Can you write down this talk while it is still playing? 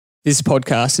This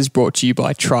podcast is brought to you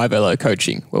by Trivelo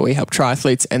Coaching, where we help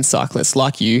triathletes and cyclists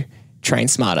like you train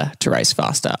smarter to race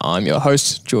faster. I'm your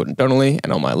host, Jordan Donnelly,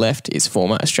 and on my left is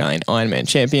former Australian Ironman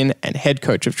champion and head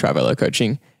coach of Trivelo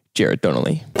Coaching, Jared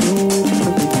Donnelly.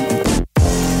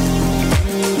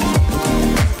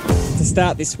 To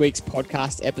start this week's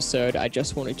podcast episode, I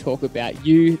just want to talk about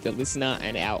you, the listener,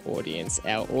 and our audience.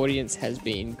 Our audience has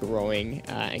been growing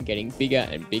and getting bigger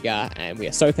and bigger, and we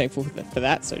are so thankful for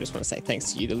that. So I just want to say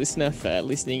thanks to you, the listener, for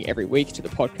listening every week to the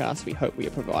podcast. We hope we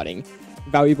are providing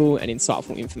valuable and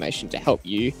insightful information to help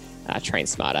you train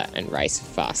smarter and race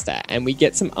faster. And we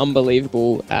get some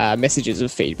unbelievable messages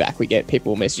of feedback. We get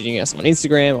people messaging us on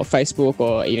Instagram or Facebook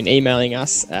or even emailing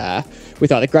us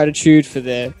with either gratitude for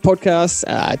the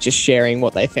podcast, just sharing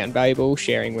what they found valuable,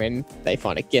 sharing when they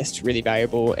find a guest really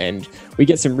valuable. And we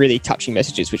get some really touching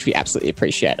messages, which we absolutely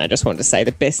appreciate. And I just wanted to say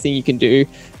the best thing you can do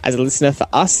as a listener for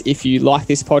us, if you like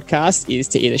this podcast, is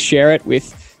to either share it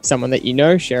with someone that you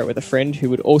know, share it with a friend who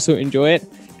would also enjoy it,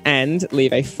 and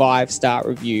leave a 5-star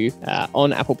review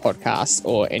on Apple Podcasts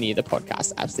or any of the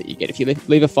podcast apps that you get. If you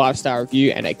leave a 5-star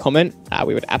review and a comment,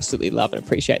 we would absolutely love and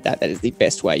appreciate that. That is the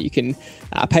best way you can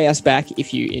pay us back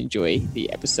if you enjoy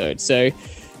the episode. So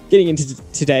getting into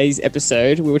today's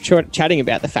episode, we were chatting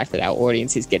about the fact that our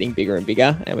audience is getting bigger and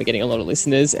bigger, and we're getting a lot of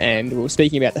listeners, and we were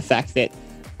speaking about the fact that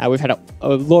we've had a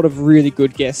lot of really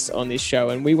good guests on this show,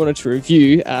 and we wanted to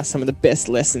review some of the best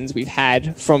lessons we've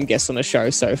had from guests on the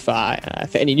show so far.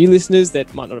 For any new listeners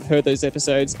that might not have heard those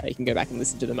episodes, you can go back and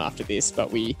listen to them after this, but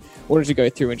we wanted to go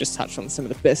through and just touch on some of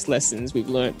the best lessons we've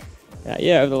learned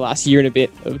over the last year and a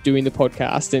bit of doing the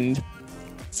podcast. And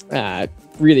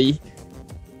really,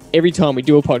 every time we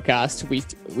do a podcast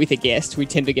with a guest, we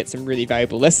tend to get some really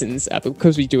valuable lessons. But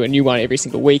because we do a new one every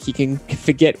single week, you can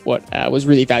forget what was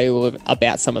really valuable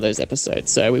about some of those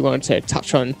episodes. So we wanted to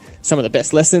touch on some of the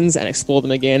best lessons and explore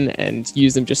them again and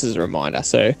use them just as a reminder.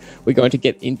 So we're going to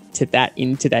get into that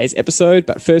in today's episode.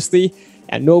 But firstly,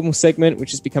 our normal segment,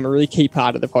 which has become a really key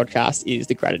part of the podcast, is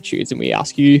the gratitudes. And we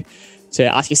ask you to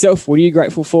ask yourself, what are you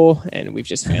grateful for? And we've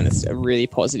just found this a really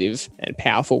positive and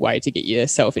powerful way to get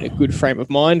yourself in a good frame of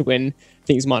mind when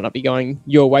things might not be going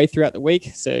your way throughout the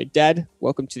week. So, Dad,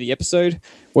 welcome to the episode.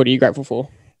 What are you grateful for?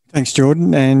 Thanks,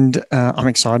 Jordan. And I'm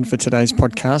excited for today's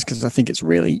podcast because I think it's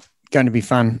really going to be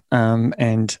fun.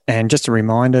 And just a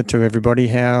reminder to everybody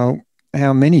how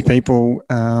many people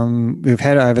we've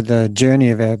had over the journey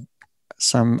of our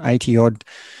some 80 odd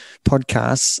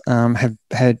podcasts have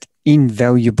had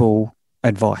invaluable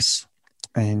advice.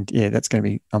 And yeah, that's going to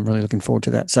be, I'm really looking forward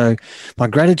to that. So my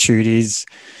gratitude is,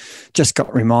 just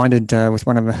got reminded with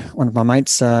one of my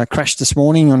mates crashed this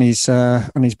morning on his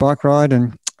bike ride,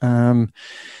 and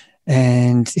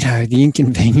you know, the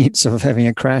inconvenience of having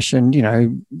a crash, and you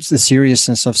know, the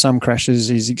seriousness of some crashes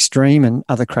is extreme and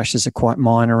other crashes are quite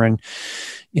minor. And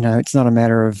you know, it's not a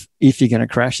matter of if you're going to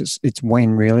crash, it's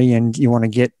when, really, and you want to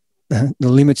get the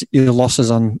limit your losses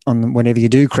on whenever you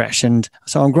do crash. And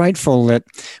so I'm grateful that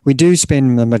we do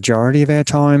spend the majority of our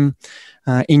time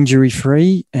injury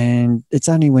free, and it's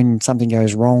only when something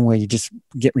goes wrong where you just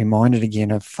get reminded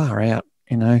again of far out.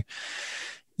 You know,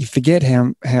 you forget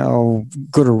how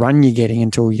good a run you're getting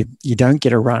until you don't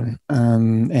get a run,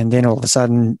 and then all of a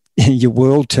sudden your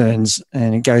world turns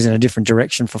and it goes in a different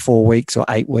direction for 4 weeks or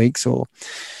 8 weeks, or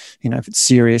you know, if it's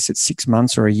serious, it's 6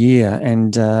 months or a year.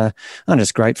 And I'm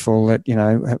just grateful that, you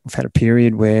know, we've had a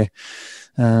period where,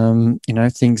 you know,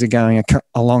 things are going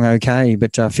along okay.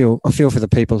 But I feel for the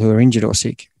people who are injured or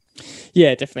sick.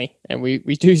 Yeah, definitely. And we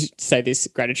do say this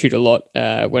gratitude a lot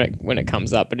when it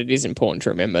comes up, but it is important to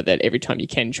remember that every time you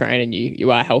can train and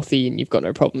you are healthy and you've got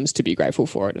no problems, to be grateful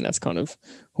for it. And that's kind of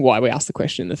why we asked the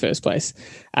question in the first place.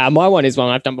 My one is one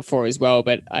I've done before as well,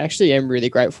 but I actually am really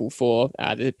grateful for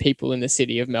the people in the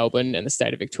city of Melbourne and the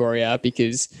state of Victoria,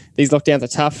 because these lockdowns are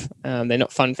tough. They're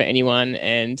not fun for anyone.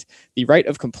 And the rate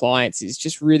of compliance is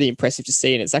just really impressive to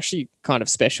see. And it's actually kind of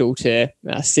special to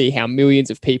see how millions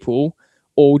of people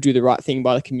all do the right thing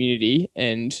by the community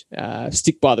and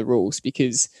stick by the rules,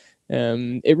 because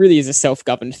it really is a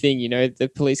self-governed thing. You know, the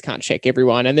police can't check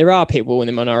everyone, and there are people in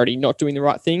the minority not doing the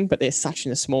right thing, but they're such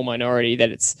in a small minority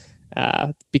that it's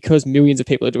because millions of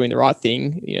people are doing the right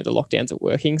thing, you know, the lockdowns are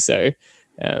working. So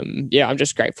yeah, I'm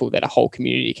just grateful that a whole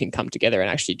community can come together and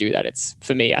actually do that. It's,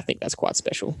 for me, I think that's quite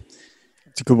special.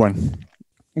 It's a good one.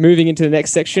 Moving into the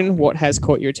next section, what has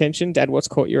caught your attention? Dad, what's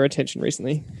caught your attention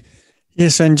recently?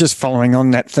 Yes, and just following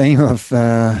on that theme of,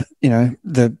 you know,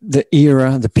 the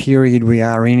era, the period we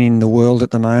are in the world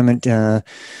at the moment,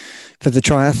 for the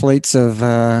triathletes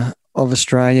of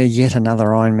Australia, yet another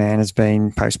Ironman has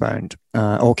been postponed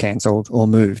or cancelled or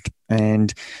moved.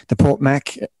 And the Port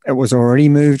Mac, it was already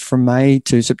moved from May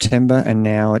to September, and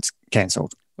now it's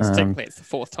cancelled. Technically, it's the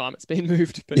fourth time it's been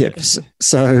moved. But yes.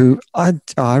 So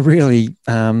I really,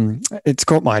 it's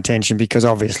caught my attention because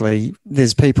obviously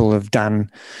there's people who've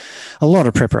done a lot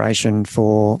of preparation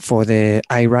for their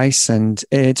A race, and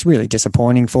it's really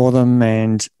disappointing for them.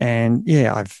 And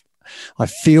yeah, I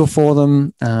feel for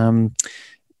them.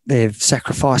 They've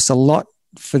sacrificed a lot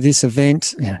for this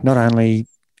event, not only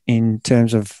in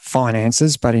terms of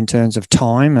finances, but in terms of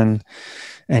time and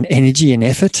energy and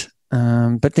effort.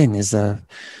 But then there's the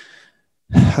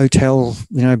hotel,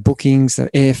 bookings, the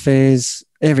airfares,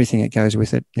 everything that goes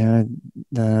with it,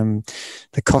 the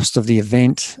cost of the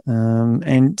event.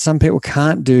 And some people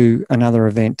can't do another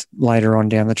event later on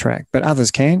down the track, but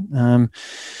others can.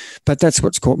 But that's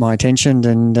what's caught my attention.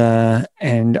 And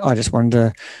I just wanted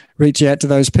to reach out to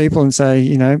those people and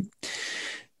say,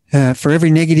 for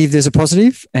every negative, there's a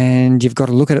positive, and you've got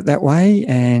to look at it that way.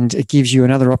 And it gives you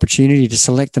another opportunity to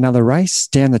select another race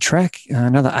down the track,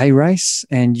 another A race,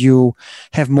 and you'll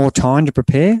have more time to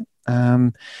prepare.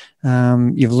 You've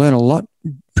learned a lot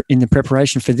in the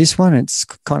preparation for this one. It's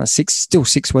kind of still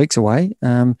 6 weeks away.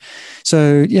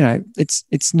 So,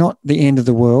 it's not the end of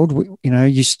the world.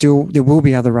 There will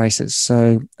be other races.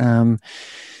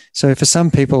 So for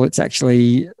some people, it's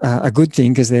actually a good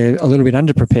thing because they're a little bit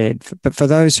underprepared. But for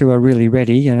those who are really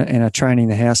ready and are training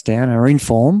the house down, are in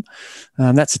form,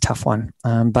 that's a tough one.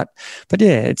 But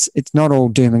yeah, it's not all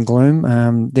doom and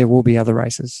gloom. There will be other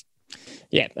races.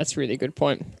 Yeah, that's a really good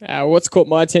point. What's caught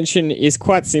my attention is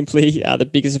quite simply the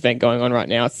biggest event going on right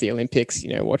now. It's the Olympics.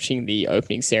 Watching the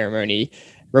opening ceremony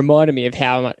reminded me of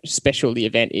how much special the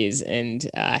event is and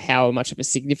how much of a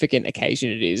significant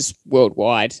occasion it is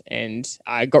worldwide. And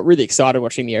I got really excited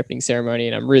watching the opening ceremony,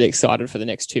 and I'm really excited for the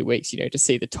next 2 weeks, to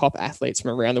see the top athletes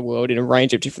from around the world in a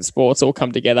range of different sports all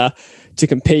come together to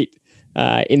compete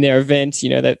in their event,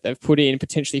 that they've put in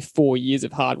potentially 4 years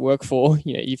of hard work for,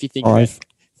 if you think of it.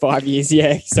 5 years,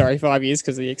 yeah. Sorry, 5 years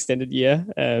because of the extended year.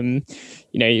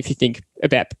 If you think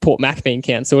about Port Mac being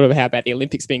cancelled, or how about the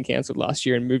Olympics being cancelled last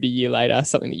year and moved a year later,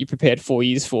 something that you prepared 4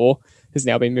 years for has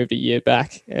now been moved a year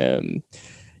back.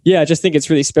 I just think it's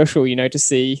really special, to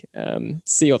see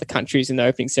all the countries in the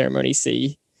opening ceremony,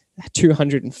 see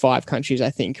 205 countries, I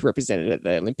think, represented at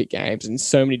the Olympic Games, and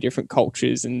so many different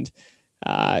cultures. And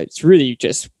it's really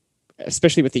just,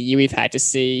 especially with the year we've had, to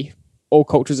see all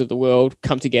cultures of the world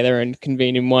come together and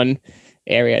convene in one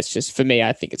area. It's just, for me,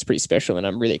 I think it's pretty special, and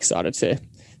I'm really excited to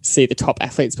see the top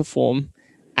athletes perform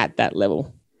at that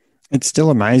level. It still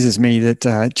amazes me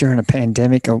that during a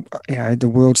pandemic,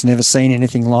 the world's never seen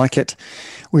anything like it.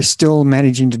 We're still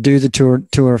managing to do the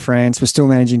Tour of France. We're still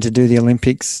managing to do the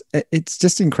Olympics. It's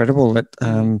just incredible that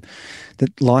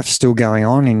that life's still going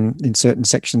on in certain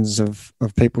sections of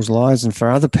people's lives, and for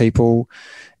other people,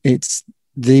 it's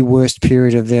the worst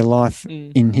period of their life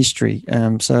in history.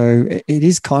 So it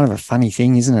is kind of a funny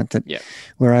thing, isn't it, that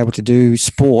we're able to do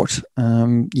sport,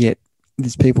 yet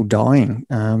there's people dying.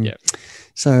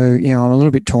 So, I'm a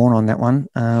little bit torn on that one.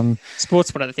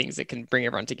 Sport's one of the things that can bring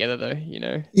everyone together,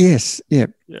 though, Yes,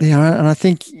 and I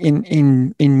think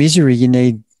in misery you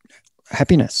need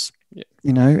happiness,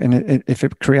 and if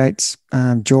it creates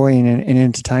joy and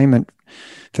entertainment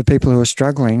for people who are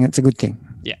struggling, it's a good thing.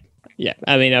 Yeah,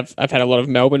 I mean, I've had a lot of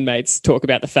Melbourne mates talk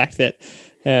about the fact that,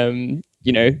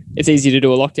 it's easy to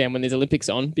do a lockdown when there's Olympics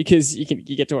on because you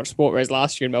get to watch sport, whereas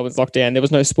last year in Melbourne's lockdown, there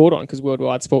was no sport on because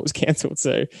worldwide sport was cancelled.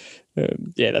 So,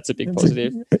 that's a big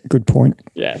positive. Good point.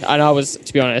 Yeah, and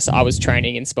to be honest, I was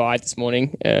training inspired this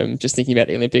morning, just thinking about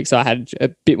the Olympics. I had a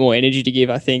bit more energy to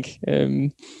give, I think,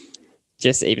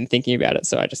 just even thinking about it.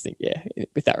 So I just think,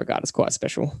 with that regard, it's quite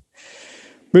special.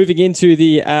 Moving into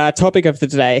the topic of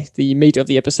today, the meat of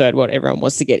the episode, what everyone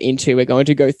wants to get into, we're going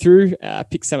to go through,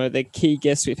 pick some of the key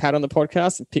guests we've had on the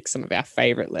podcast and pick some of our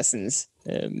favorite lessons.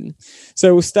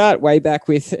 So we'll start way back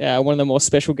with one of the more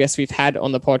special guests we've had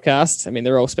on the podcast. I mean,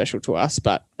 they're all special to us,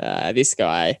 but this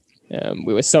guy,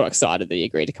 we were so excited that he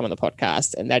agreed to come on the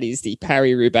podcast, and that is the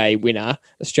Paris-Roubaix winner,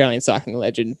 Australian cycling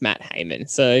legend, Matt Hayman.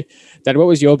 So, Dad, what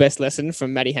was your best lesson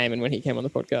from Matty Hayman when he came on the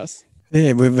podcast?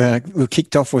 Yeah, we've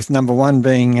kicked off with number one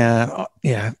being,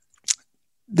 the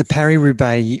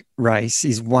Paris-Roubaix race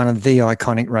is one of the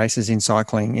iconic races in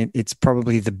cycling. It's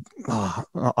probably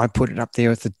I put it up there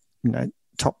with the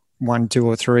top 1, 2,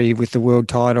 or 3 with the world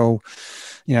title.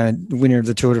 The winner of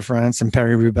the Tour de France and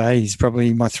Paris-Roubaix is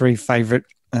probably my 3 favourite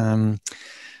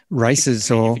races.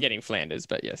 You're forgetting Flanders,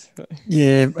 but yes.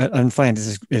 Yeah, and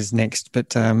Flanders is next,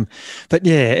 but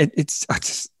yeah, it's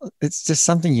just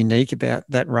something unique about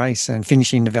that race and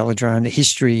finishing the Velodrome, the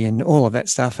history and all of that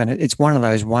stuff, and it's one of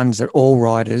those ones that all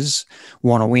riders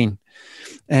want to win.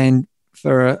 And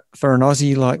for an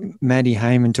Aussie like Maddie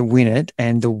Heyman to win it,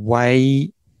 and the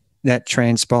way that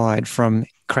transpired from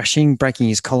crashing, breaking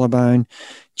his collarbone,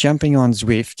 jumping on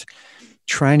Zwift,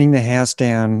 training the house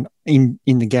down in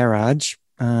the garage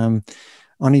on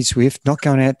his Zwift, not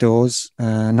going outdoors,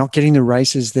 not getting the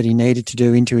races that he needed to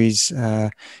do into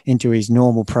his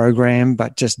normal program,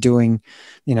 but just doing,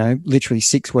 literally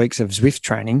 6 weeks of Zwift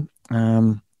training.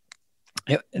 That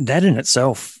in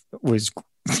itself was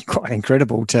quite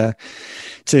incredible to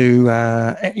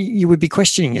you would be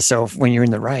questioning yourself when you're in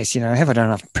the race, have I done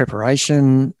enough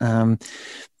preparation?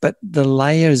 But the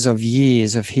layers of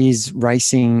years of his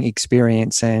racing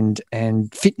experience and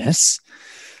fitness,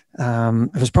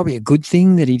 it was probably a good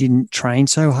thing that he didn't train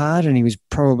so hard, and he was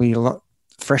probably a lot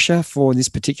fresher for this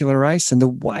particular race. And the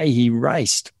way he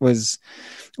raced was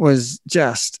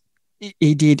just,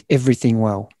 he did everything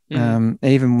well.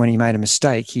 Even when he made a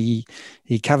mistake, he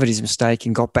covered his mistake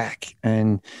and got back.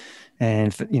 And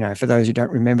for those who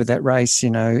don't remember that race, he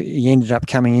ended up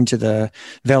coming into the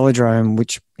velodrome,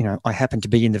 which, I happened to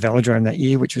be in the velodrome that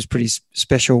year, which was pretty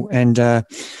special. And I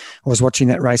was watching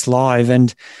that race live,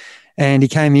 and he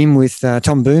came in with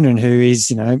Tom Boonen, who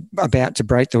is, about to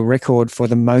break the record for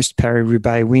the most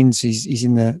Paris-Roubaix wins. He's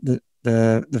in the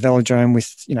velodrome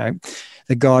with,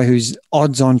 the guy who's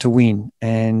odds on to win,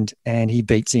 and he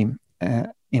beats him.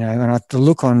 And the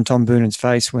look on Tom Boonen's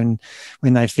face when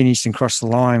they finished and crossed the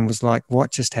line was like,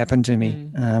 what just happened to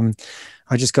me?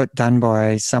 I just got done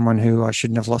by someone who I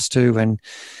shouldn't have lost to. And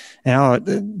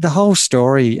the whole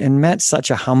story, and Matt's such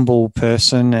a humble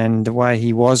person, and the way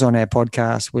he was on our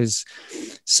podcast was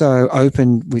so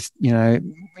open with,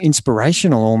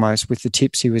 inspirational almost with the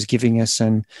tips he was giving us,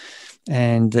 and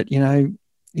that,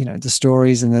 the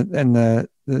stories and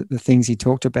the things he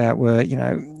talked about were,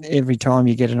 every time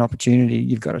you get an opportunity,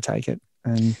 you've got to take it.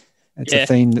 And it's a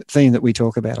theme that we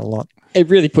talk about a lot. It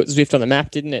really put Zwift on the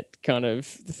map, didn't it? Kind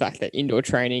of the fact that indoor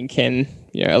training can,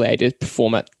 allow you to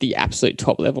perform at the absolute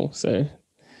top level. So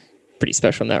pretty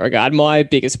special in that regard. My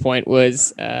biggest point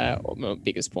was, not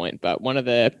biggest point, but one of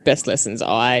the best lessons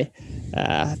I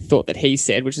thought that he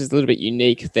said, which is a little bit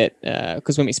unique, that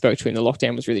because when we spoke to him, the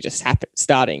lockdown was really just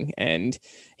starting, and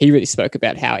he really spoke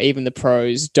about how even the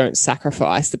pros don't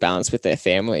sacrifice the balance with their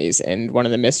families. And one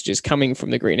of the messages coming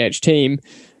from the Green Edge team,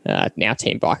 now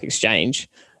Team Bike Exchange,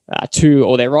 to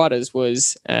all their riders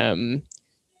was,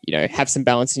 have some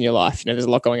balance in your life. There's a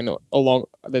lot going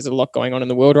on in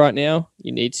the world right now.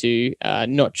 You need to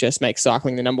not just make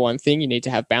cycling the number one thing. You need to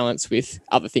have balance with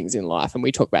other things in life. And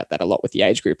we talk about that a lot with the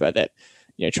age grouper, that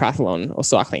triathlon or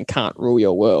cycling can't rule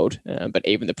your world, but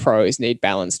even the pros need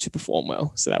balance to perform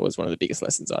well. So that was one of the biggest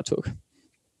lessons I took.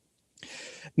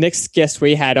 Next guest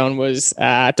we had on was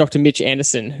Dr. Mitch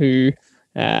Anderson, who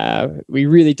we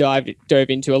really dove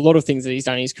into a lot of things that he's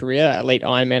done in his career, elite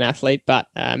Ironman athlete, but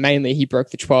mainly he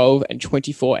broke the 12 and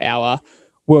 24-hour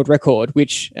world record,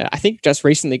 which I think just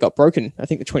recently got broken. I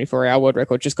think the 24-hour world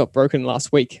record just got broken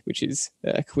last week, which is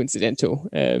coincidental.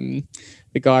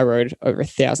 The guy rode over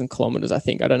 1,000 kilometers, I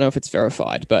think. I don't know if it's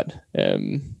verified, but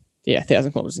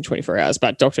 1,000 kilometers in 24 hours.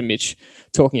 But Dr. Mitch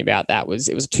talking about that it was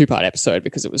a 2-part episode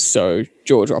because it was so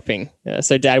jaw-dropping.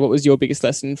 So, Dad, what was your biggest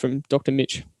lesson from Dr.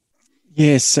 Mitch?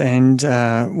 Yes, and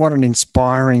what an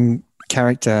inspiring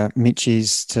character Mitch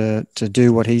is to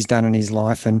do what he's done in his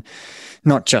life, and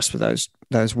not just for those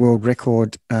world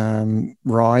record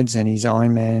rides and his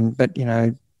Ironman, but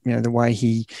the way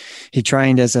he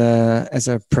trained as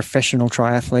a professional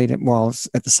triathlete while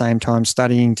at the same time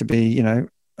studying to be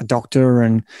a doctor,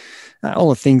 and all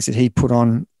the things that he put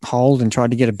on hold and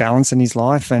tried to get a balance in his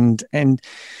life. And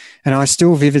I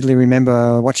still vividly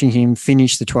remember watching him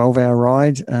finish the 12-hour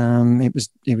ride.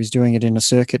 He was doing it in a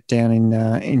circuit down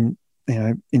in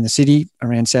the city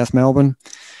around South Melbourne,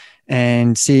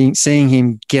 and seeing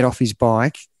him get off his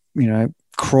bike,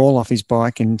 crawl off his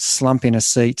bike and slump in a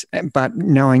seat, but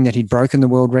knowing that he'd broken the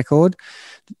world record,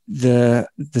 the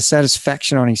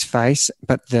satisfaction on his face,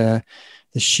 but the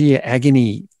sheer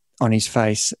agony on his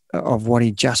face of what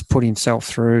he just put himself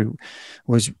through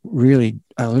was really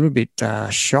a little bit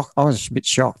shocked. I was a bit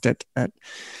shocked at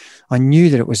I knew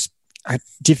that it was a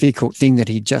difficult thing that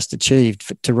he just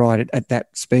achieved to ride it at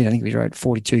that speed. I think he rode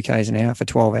 42 k's an hour for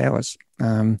 12 hours.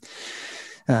 I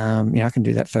can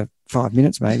do that for 5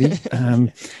 minutes maybe.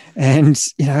 And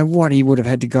what he would have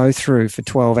had to go through for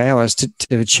 12 hours to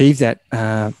achieve that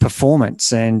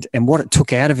performance, and what it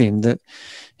took out of him. That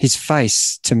his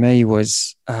face, to me,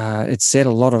 was it said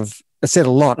a lot of said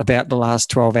a lot about the last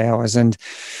 12 hours and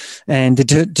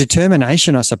the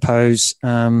determination, I suppose,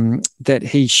 that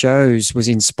he shows was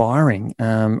inspiring.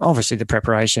 Obviously the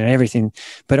preparation and everything,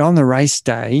 but on the race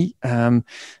day,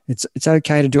 it's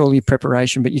okay to do all your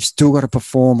preparation, but you've still got to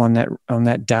perform on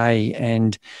that day.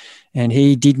 And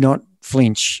he did not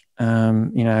flinch.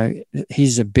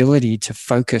 His ability to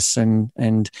focus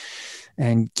and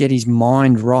get his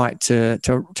mind right to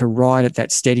ride at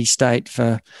that steady state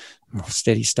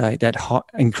that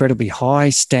incredibly high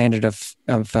standard of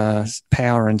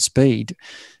power and speed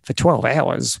for 12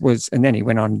 hours and then he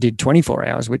went on and did 24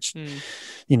 hours, which,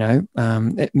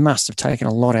 it must have taken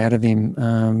a lot out of him.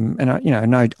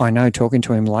 And I know talking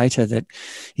to him later that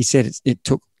he said it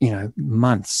took,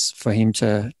 months for him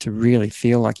to really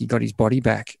feel like he got his body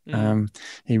back.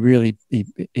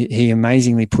 He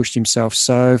amazingly pushed himself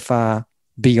so far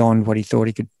beyond what he thought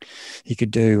he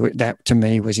could do. That to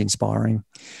me was inspiring.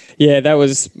 Yeah, that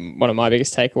was one of my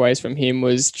biggest takeaways from him,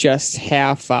 was just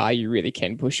how far you really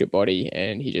can push your body,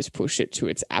 and he just pushed it to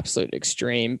its absolute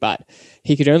extreme. But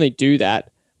he could only do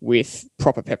that with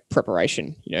proper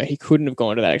preparation. He couldn't have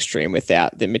gone to that extreme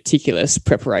without the meticulous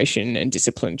preparation and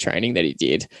disciplined training that he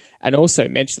did, and also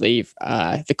mentally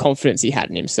the confidence he had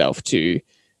in himself to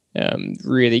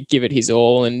really give it his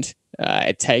all. And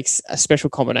it takes a special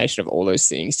combination of all those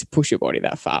things to push your body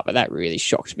that far. But that really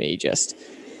shocked me, just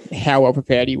how well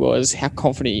prepared he was, how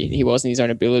confident he was in his own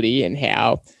ability, and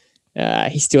how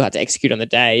he still had to execute on the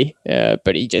day,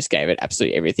 but he just gave it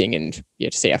absolutely everything. And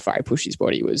to see how far he pushed his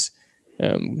body was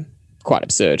quite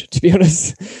absurd, to be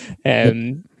honest.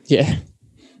 Yeah.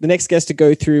 The next guest to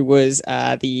go through was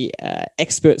the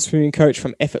expert swimming coach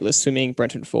from Effortless Swimming,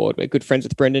 Brenton Ford. We're good friends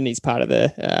with Brendan. He's part of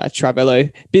the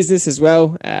Trivelo business as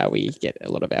well. We get a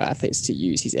lot of our athletes to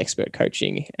use his expert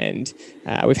coaching, and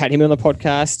we've had him on the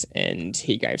podcast, and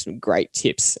he gave some great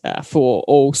tips for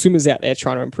all swimmers out there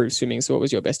trying to improve swimming. So what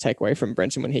was your best takeaway from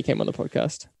Brenton when he came on the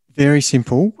podcast? Very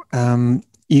simple.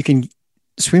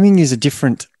 Swimming is a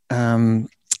different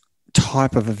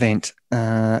type of event.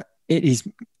 It is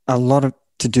a lot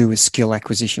to do with skill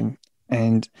acquisition.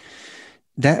 And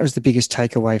that was the biggest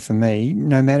takeaway for me.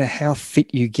 No matter how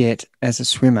fit you get as a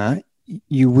swimmer,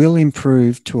 you will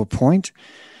improve to a point,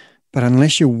 but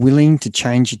unless you're willing to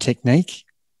change your technique,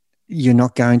 you're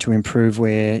not going to improve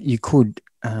where you could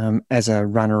as a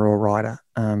runner or rider.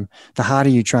 The harder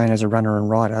you train as a runner and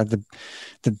rider,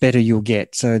 the better you'll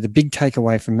get. So the big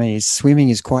takeaway for me is swimming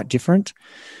is quite different.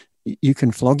 You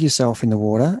can flog yourself in the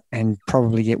water and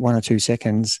probably get 1 or 2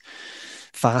 seconds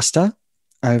faster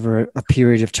over a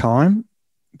period of time.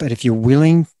 But if you're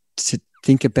willing to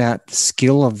think about the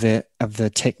skill of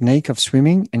the technique of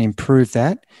swimming and improve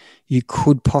that, you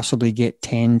could possibly get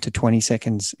 10 to 20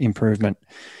 seconds improvement.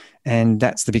 And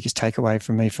that's the biggest takeaway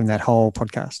for me from that whole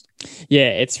podcast. Yeah,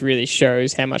 it really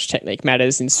shows how much technique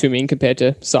matters in swimming compared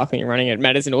to cycling and running. It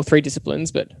matters in all three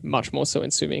disciplines, but much more so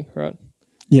in swimming, right?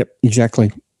 Yep,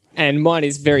 exactly. And mine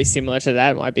is very similar to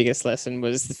that. My biggest lesson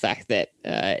was the fact that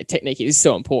technique is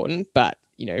so important, but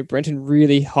Brenton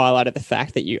really highlighted the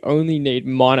fact that you only need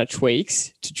minor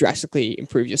tweaks to drastically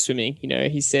improve your swimming.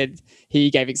 He said he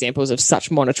gave examples of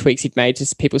such minor tweaks he'd made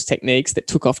to people's techniques that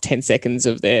took off 10 seconds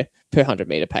of their per 100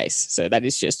 meter pace. So that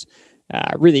is just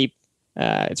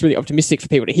it's really optimistic for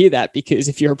people to hear that, because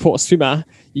if you're a poor swimmer,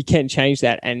 you can change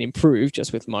that and improve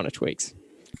just with minor tweaks.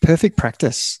 Perfect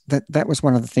practice. That was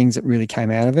one of the things that really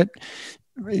came out of it.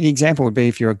 The example would be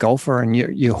if you're a golfer and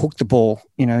you hook the ball,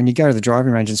 and you go to the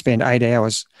driving range and spend 8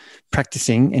 hours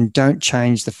practicing and don't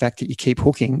change the fact that you keep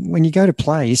hooking. When you go to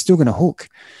play, you're still going to hook.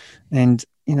 And,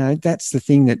 that's the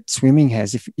thing that swimming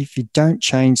has. If you don't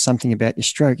change something about your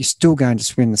stroke, you're still going to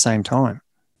swim the same time.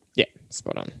 Yeah,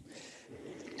 spot on.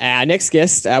 Our next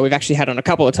guest, we've actually had on a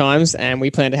couple of times, and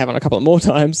we plan to have on a couple of more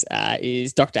times,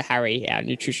 is Dr. Harry, our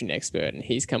nutrition expert. And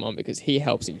he's come on because he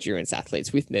helps endurance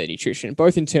athletes with their nutrition,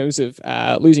 both in terms of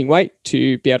losing weight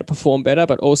to be able to perform better,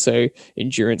 but also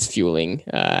endurance fueling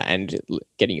and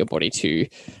getting your body to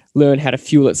learn how to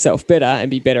fuel itself better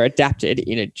and be better adapted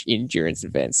in an endurance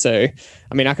event. So,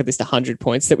 I could list 100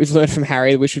 points that we've learned from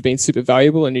Harry, which have been super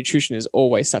valuable. And nutrition is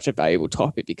always such a valuable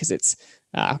topic because it's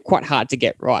quite hard to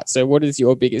get right. So what is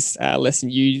your biggest lesson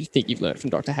you think you've learned from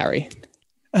Dr. Harry?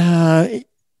 And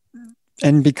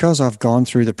because I've gone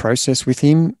through the process with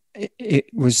him, it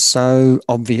was so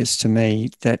obvious to me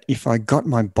that if I got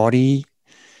my body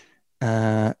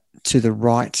to the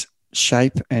right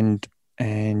shape and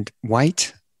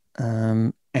weight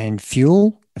and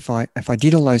fuel, if I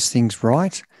did all those things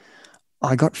right,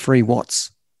 I got free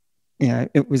watts.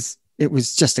 It was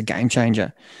just a game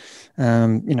changer.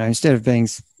 Instead of being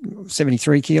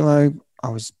 73 kilo, I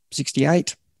was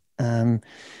 68.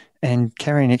 and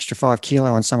carrying an extra 5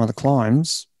 kilo on some of the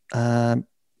climbs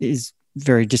is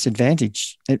very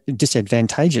disadvantageous.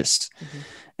 Mm-hmm.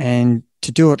 And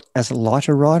to do it as a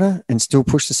lighter rider and still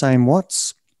push the same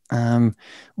watts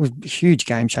was a huge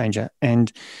game changer.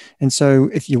 And so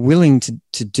if you're willing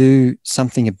to do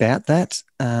something about that,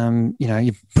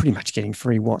 you're pretty much getting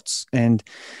 3 watts. And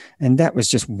that was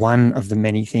just one of the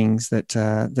many things that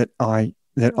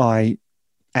I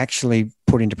actually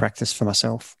put into practice for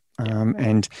myself.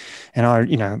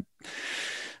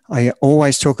 I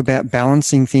always talk about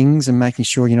balancing things and making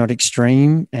sure you're not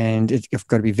extreme, and you've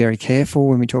got to be very careful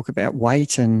when we talk about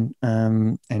weight and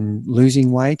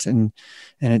losing weight, and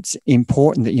it's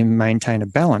important that you maintain a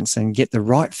balance and get the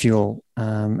right fuel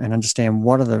and understand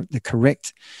what are the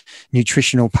correct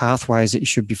nutritional pathways that you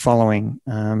should be following,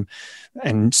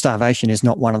 and starvation is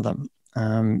not one of them.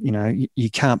 You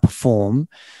can't perform.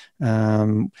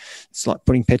 It's like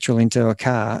putting petrol into a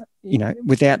car.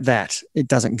 Without that, it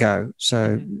doesn't go.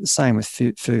 So same with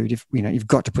food. If you've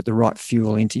got to put the right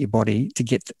fuel into your body to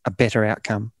get a better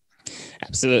outcome.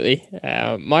 Absolutely.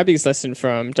 My biggest lesson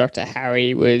from Dr.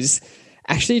 Harry was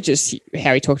actually just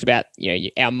how he talked about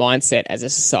our mindset as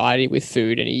a society with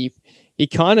food, and he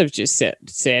kind of just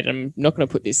said, I'm not going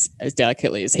to put this as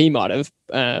delicately as he might have,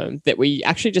 that we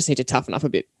actually just need to toughen up a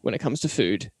bit when it comes to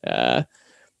food.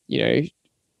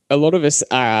 A lot of us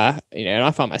are, and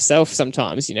I find myself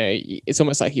sometimes, it's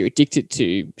almost like you're addicted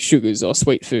to sugars or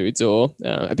sweet foods or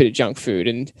a bit of junk food.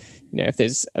 And, if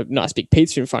there's a nice big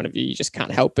pizza in front of you, you just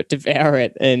can't help but devour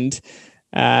it. And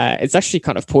it's actually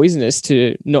kind of poisonous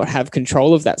to not have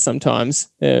control of that sometimes,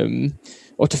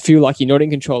 or to feel like you're not in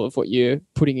control of what you're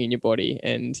putting in your body.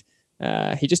 And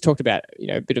he just talked about,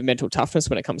 a bit of mental toughness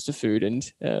when it comes to food,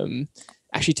 and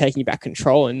actually taking back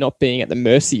control and not being at the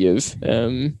mercy of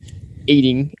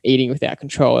eating without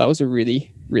control. That was a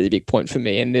really, really big point for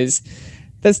me. And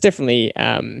that's definitely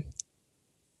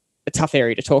a tough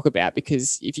area to talk about,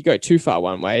 because if you go too far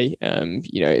one way,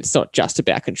 it's not just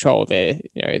about control. There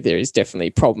is definitely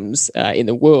problems in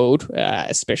the world,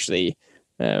 especially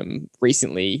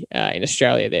recently in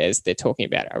Australia. They're talking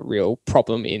about a real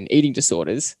problem in eating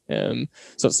disorders. So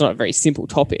it's not a very simple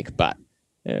topic, but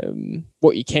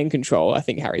what you can control, I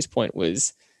think Harry's point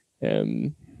was,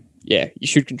 you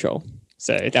should control.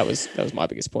 So that was my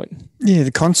biggest point. Yeah,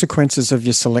 the consequences of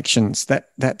your selections.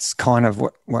 That's kind of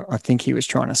what I think he was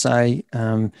trying to say.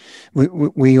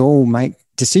 We all make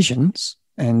decisions,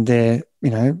 and there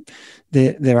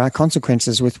are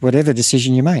consequences with whatever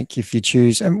decision you make. If you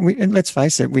choose, and let's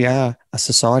face it, we are a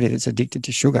society that's addicted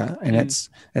to sugar, and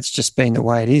that's just been the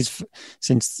way it is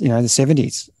since the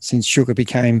 70s, since sugar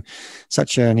became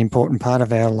such an important part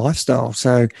of our lifestyle.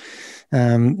 So,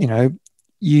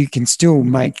 you can still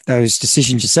make those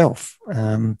decisions yourself.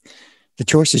 The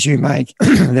choices you make,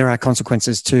 there are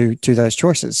consequences to those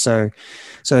choices. So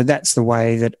that's the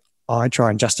way that I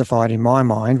try and justify it in my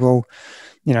mind. Well,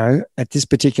 at this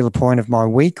particular point of my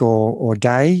week or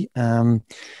day,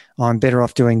 I'm better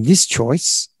off doing this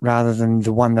choice rather than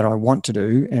the one that I want to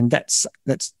do. And that's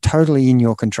totally in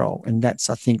your control. And that's,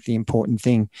 I think, the important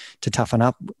thing to toughen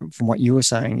up from what you were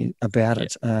saying about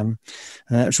it.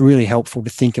 It's really helpful to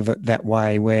think of it that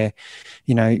way, where,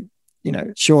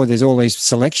 sure, there's all these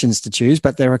selections to choose,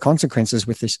 but there are consequences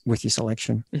with your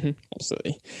selection. Mm-hmm,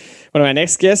 absolutely. One of our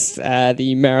next guests,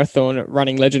 the marathon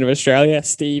running legend of Australia,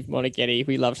 Steve Moneghetti.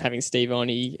 We loved having Steve on.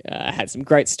 He had some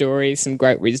great stories, some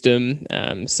great wisdom,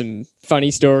 some funny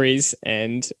stories,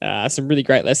 and some really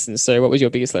great lessons. So what was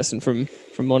your biggest lesson from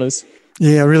Monas?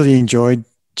 Yeah, I really enjoyed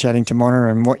chatting to Mona,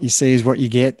 and what you see is what you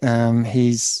get.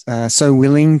 He's so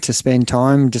willing to spend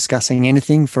time discussing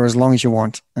anything for as long as you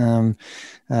want.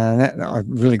 That I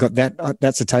really got that.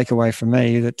 That's a takeaway for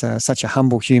me, that such a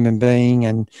humble human being,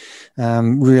 and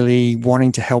really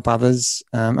wanting to help others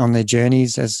on their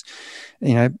journeys, as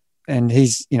and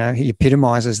he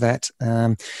epitomizes that.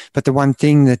 But the one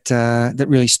thing that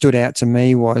really stood out to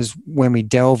me was when we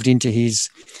delved into his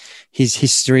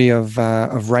history of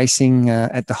racing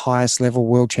at the highest level,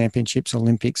 World Championships,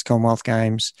 Olympics, Commonwealth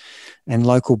Games, and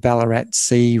local Ballarat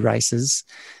C races,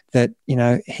 that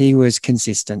he was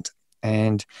consistent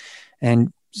and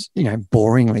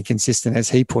boringly consistent, as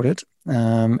he put it,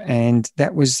 and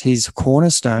that was his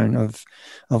cornerstone of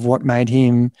what made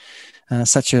him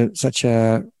such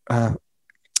a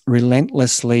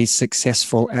relentlessly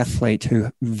successful athlete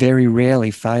who very rarely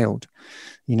failed.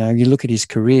 You look at his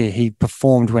career, he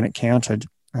performed when it counted.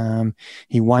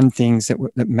 He won things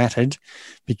that mattered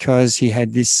because he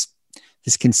had this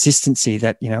consistency,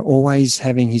 that, always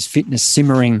having his fitness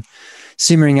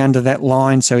simmering under that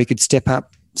line so he could step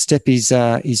up step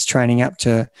his training up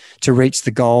to reach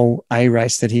the goal A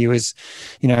race that he was,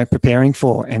 preparing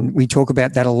for. And we talk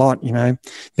about that a lot.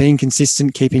 Being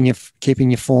consistent, keeping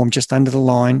your form just under the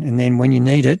line, and then when you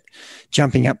need it,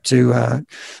 jumping up to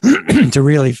to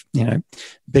really,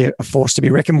 be a force to be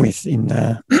reckoned with in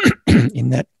in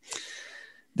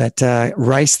that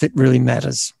race that really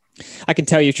matters. I can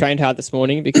tell you've trained hard this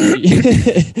morning because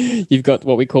you've got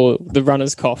what we call the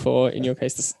runner's cough, or in your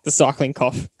case, the cycling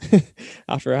cough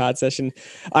after a hard session.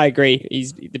 I agree.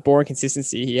 The boring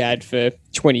consistency he had for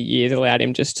 20 years allowed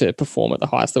him just to perform at the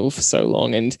highest level for so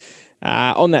long. And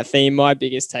on that theme, my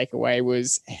biggest takeaway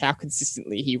was how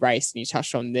consistently he raced. And you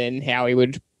touched on then how he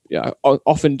would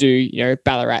often do,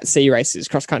 Ballarat sea races,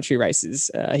 cross-country races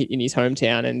in his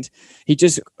hometown. And he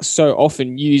just so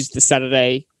often used the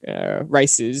Saturday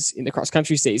races in the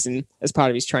cross-country season as part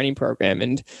of his training program.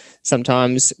 And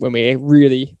sometimes when we're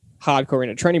really hardcore in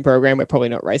a training program, we're probably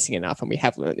not racing enough. And we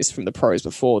have learned this from the pros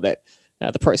before, that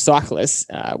the pro cyclists,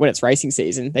 when it's racing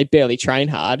season, they barely train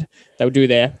hard. They'll do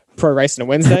their pro race on a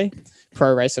Wednesday,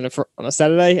 pro race on a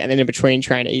Saturday, and then in between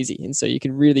train easy. And so you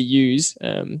can really use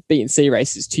B and C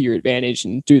races to your advantage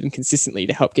and do them consistently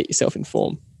to help get yourself in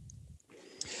form.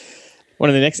 One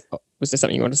of the next, was there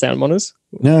something you want to say on Monas?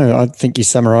 No, I think you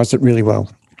summarised it really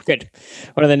well. Good.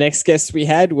 One of the next guests we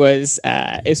had was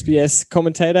SBS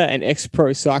commentator and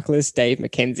ex-pro cyclist Dave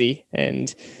McKenzie.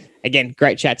 And again,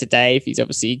 great chat to Dave. He's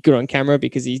obviously good on camera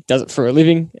because he does it for a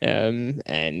living.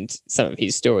 And some of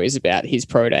his stories about his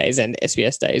pro days and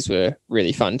SBS days were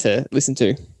really fun to listen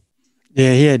to.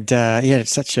 Yeah, he had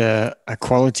such a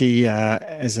quality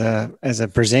as a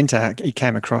presenter. He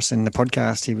came across in the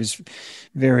podcast. He was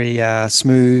very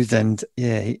smooth, and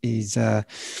he's and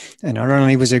not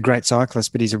only was he a great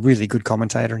cyclist, but he's a really good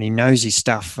commentator, and he knows his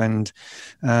stuff. And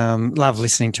love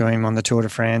listening to him on the Tour de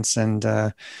France and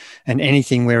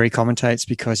anything where he commentates,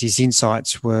 because his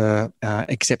insights were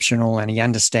exceptional, and he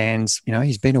understands.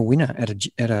 He's been a winner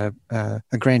at a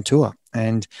Grand Tour.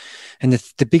 And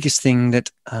the biggest thing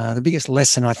the biggest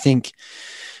lesson, I think,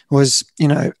 was,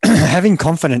 having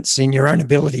confidence in your own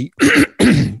ability,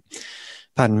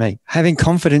 pardon me, having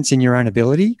confidence in your own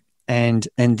ability and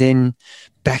then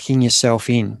backing yourself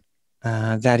in.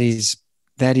 That is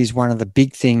one of the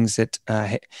big things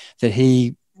that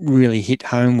he really hit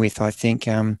home with. I think,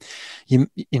 you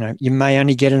may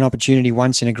only get an opportunity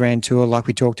once in a Grand Tour, like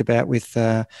we talked about with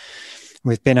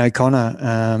Ben O'Connor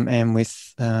and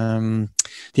with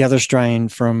the other Australian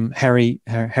from Harry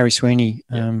Sweeney.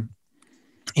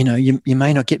 You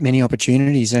may not get many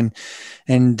opportunities, and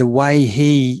the way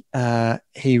he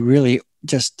really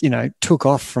just took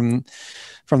off from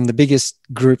the biggest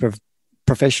group of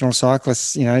professional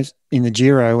cyclists in the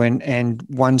Giro and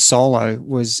won solo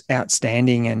was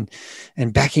outstanding,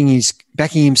 and backing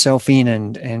himself in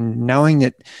and knowing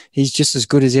that he's just as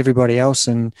good as everybody else,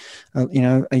 and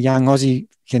a young Aussie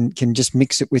can just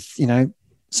mix it with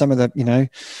some of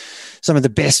the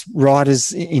best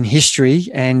riders in history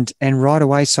and ride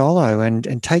away solo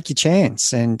and take your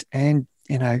chance and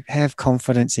have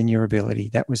confidence in your ability.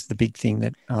 That was the big thing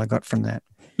that I got from that.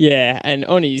 Yeah, and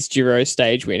on his Giro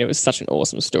stage win, it was such an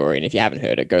awesome story. And if you haven't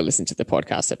heard it, go listen to the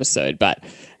podcast episode. But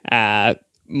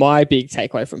my big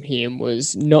takeaway from him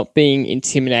was not being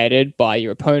intimidated by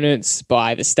your opponents,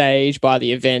 by the stage, by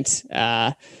the event,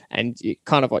 and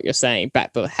kind of what you're saying,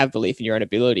 have belief in your own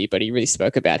ability. But he really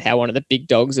spoke about how one of the big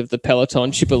dogs of the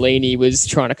peloton, Cipollini, was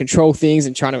trying to control things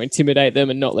and trying to intimidate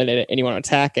them and not let anyone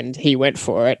attack, and he went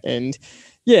for it. And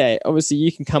yeah, obviously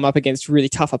you can come up against really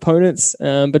tough opponents,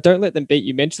 but don't let them beat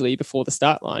you mentally before the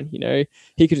start line.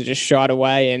 He could have just shied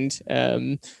away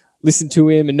and listened to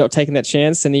him and not taken that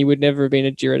chance, and he would never have been a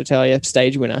Giro d'Italia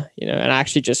stage winner. And I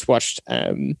actually just watched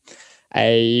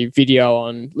a video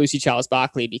on Lucy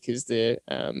Charles-Barclay because the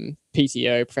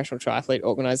PTO, Professional Triathlete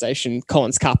Organisation,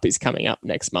 Collins Cup is coming up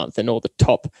next month, and all the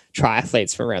top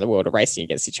triathletes from around the world are racing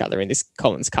against each other in this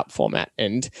Collins Cup format.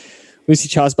 And Lucy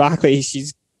Charles-Barclay,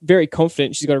 she's very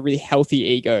confident. She's got a really healthy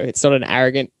ego. It's not an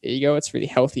arrogant ego. It's a really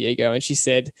healthy ego. And she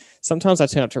said, sometimes I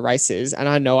turn up to races and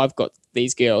I know I've got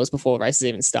these girls before the races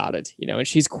even started, and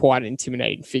she's quite an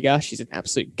intimidating figure. She's an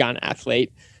absolute gun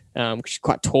athlete. She's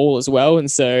quite tall as well.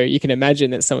 And so you can imagine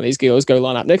that some of these girls go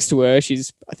line up next to her. I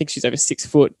think she's over 6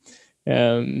 foot.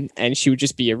 And she would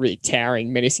just be a really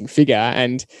towering, menacing figure.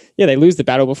 And yeah, they lose the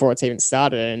battle before it's even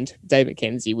started. And Dave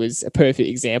McKenzie was a perfect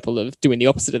example of doing the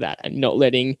opposite of that and not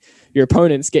letting your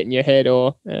opponents get in your head,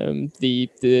 or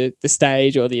the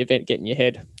stage or the event get in your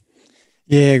head.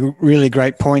 Yeah, really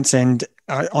great points. And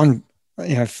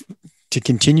to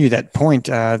continue that point,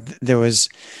 there was,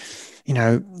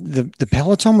 the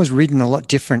peloton was ridden a lot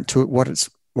different to what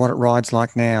what it rides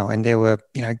like now, and there were,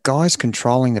 guys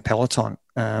controlling the peloton.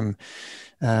 And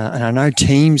I know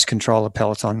teams control the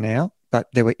peloton now, but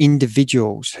there were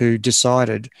individuals who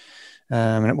decided,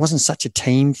 and it wasn't such a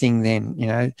team thing then.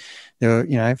 There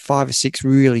were 5 or 6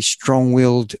 really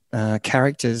strong-willed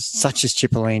characters, such as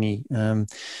Cipollini,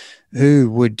 who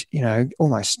would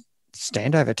almost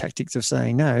standover tactics of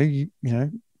saying, no, you're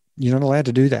not allowed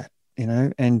to do that.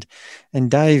 And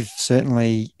Dave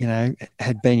certainly,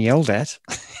 had been yelled at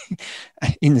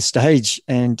in the stage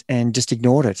and just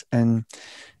ignored it. And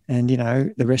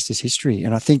the rest is history.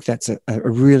 And I think that's a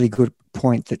really good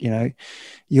point, that,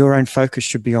 your own focus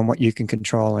should be on what you can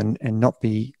control and not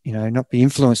be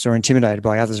influenced or intimidated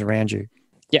by others around you.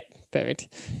 Yep.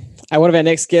 Perfect. One of our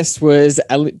next guests was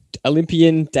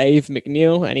Olympian Dave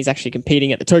McNeil, and he's actually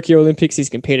competing at the Tokyo Olympics. He's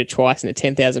competed twice in the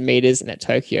 10,000 meters, and at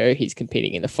Tokyo, he's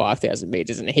competing in the 5,000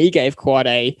 meters. And he gave quite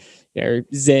a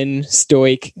Zen,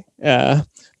 stoic,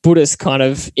 Buddhist kind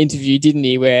of interview, didn't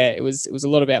he? Where it was a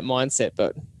lot about mindset,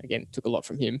 but again, took a lot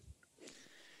from him.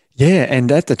 Yeah, and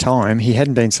at the time, he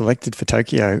hadn't been selected for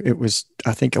Tokyo. It was,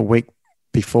 I think, a week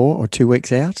before or 2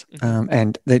 weeks out.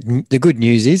 And the good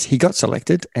news is he got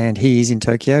selected and he is in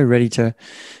Tokyo ready to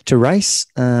race.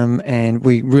 And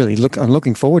we really I'm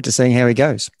looking forward to seeing how he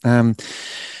goes.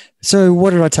 So what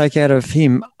did I take out of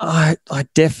him? I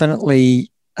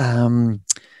definitely,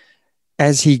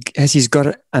 as he's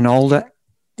got an older,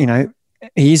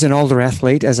 he is an older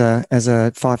athlete as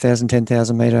a 5,000,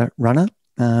 10,000 meter runner.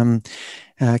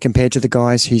 Compared to the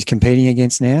guys he's competing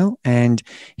against now. And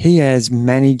he has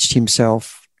managed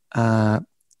himself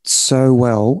so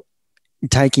well,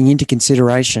 taking into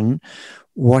consideration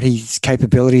what his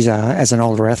capabilities are as an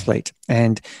older athlete.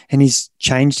 And he's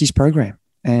changed his program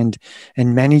and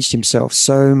managed himself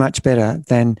so much better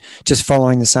than just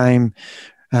following the same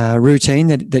routine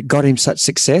that got him such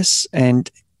success. And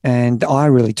I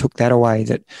really took that away,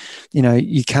 that,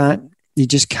 you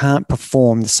just can't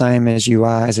perform the same as you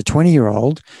are as a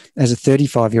 20-year-old, as a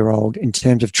 35-year-old in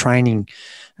terms of training.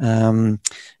 And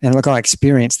look, I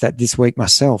experienced that this week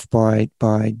myself by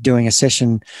doing a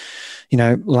session,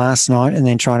 last night and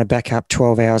then trying to back up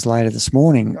 12 hours later this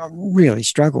morning. I really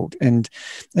struggled. And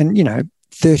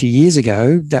 30 years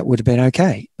ago, that would have been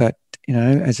okay. But,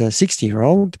 as a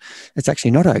 60-year-old, it's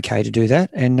actually not okay to do that.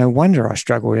 And no wonder I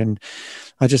struggled. And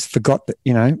I just forgot that,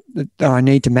 that I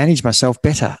need to manage myself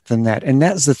better than that. And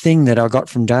that's the thing that I got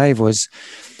from Dave was,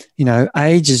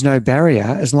 age is no barrier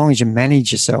as long as you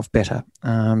manage yourself better.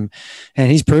 And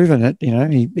he's proven it.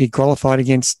 He qualified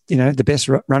against, the best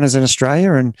runners in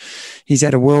Australia, and he's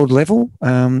at a world level,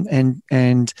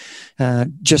 and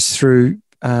just through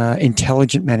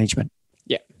intelligent management.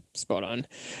 Spot on.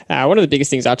 One of the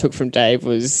biggest things I took from Dave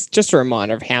was just a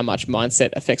reminder of how much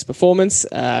mindset affects performance,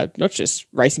 not just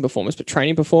racing performance, but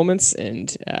training performance,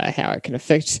 and how it can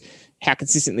affect how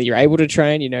consistently you're able to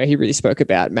train. He really spoke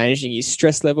about managing his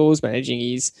stress levels, managing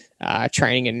his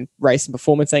training and race and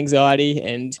performance anxiety.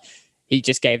 And he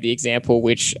just gave the example,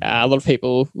 which a lot of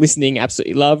people listening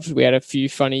absolutely loved. We had a few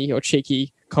funny or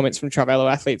cheeky comments from Travello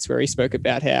athletes where he spoke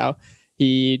about how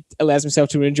he allows himself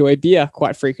to enjoy beer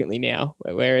quite frequently now,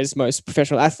 whereas most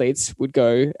professional athletes would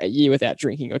go a year without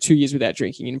drinking or 2 years without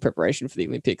drinking in preparation for the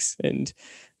Olympics. And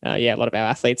a lot of our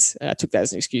athletes took that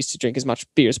as an excuse to drink as much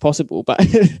beer as possible. But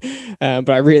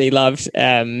I really loved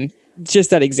just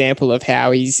that example of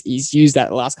how he's used that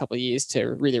the last couple of years to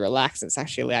really relax, and it's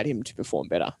actually allowed him to perform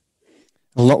better.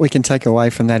 A lot we can take away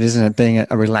from that, isn't it? Being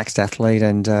a relaxed athlete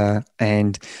and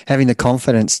having the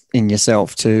confidence in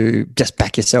yourself to just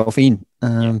back yourself in.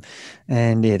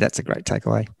 That's a great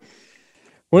takeaway.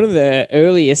 One of the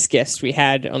earliest guests we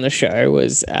had on the show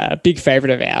was a big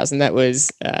favourite of ours, and that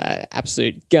was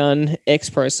absolute gun,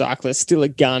 ex-pro cyclist, still a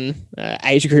gun,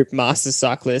 age group master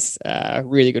cyclist,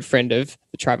 really good friend of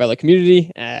the Trivelo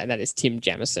community, and that is Tim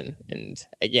Jamison. And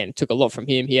again, took a lot from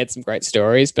him. He had some great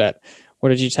stories, but what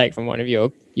did you take from one of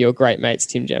your great mates,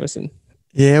 Tim Jamison?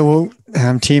 Yeah, well,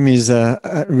 Tim is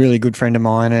a really good friend of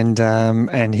mine,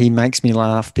 and he makes me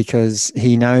laugh because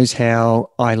he knows how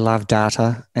I love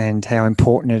data and how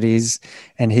important it is,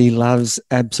 and he loves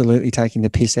absolutely taking the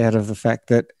piss out of the fact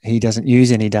that he doesn't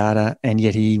use any data, and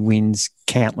yet he wins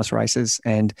countless races,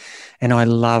 and I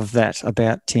love that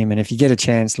about Tim. And if you get a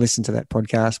chance, listen to that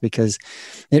podcast because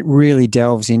it really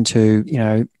delves into,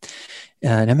 no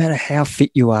matter how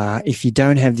fit you are, if you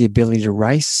don't have the ability to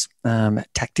race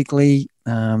tactically,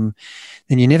 then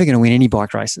you're never going to win any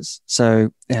bike races.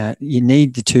 So you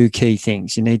need the two key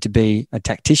things. You need to be a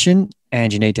tactician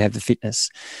and you need to have the fitness.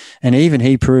 And even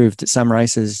he proved at some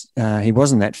races he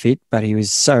wasn't that fit, but he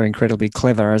was so incredibly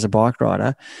clever as a bike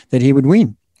rider that he would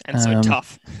win. And so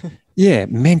tough. Yeah,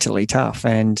 mentally tough.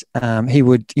 And he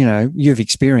would, you've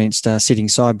experienced sitting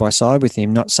side by side with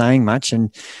him, not saying much,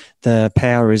 and the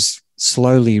power is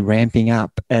slowly ramping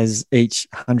up as each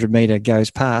 100-meter goes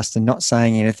past, and not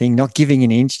saying anything, not giving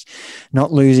an inch,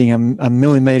 not losing a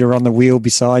millimeter on the wheel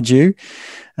beside you.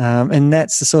 And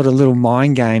that's the sort of little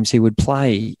mind games he would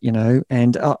play,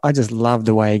 and I just love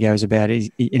the way he goes about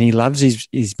it. And he loves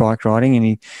his bike riding,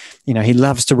 and he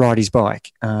loves to ride his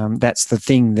bike. That's the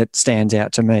thing that stands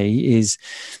out to me is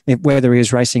whether he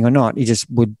was racing or not, he just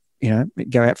would,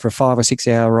 go out for a 5 or 6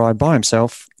 hour ride by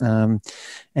himself,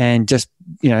 and just,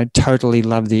 totally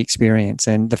love the experience.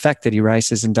 And the fact that he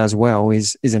races and does well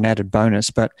is an added bonus.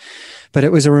 But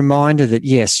it was a reminder that,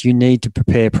 yes, you need to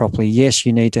prepare properly. Yes,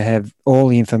 you need to have all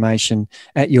the information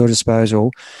at your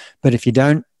disposal. But if you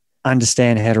don't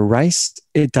understand how to race,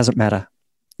 it doesn't matter.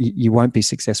 You won't be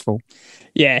successful.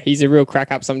 Yeah, he's a real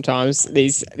crack up sometimes.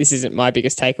 This isn't my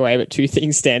biggest takeaway, but two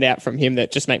things stand out from him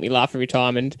that just make me laugh every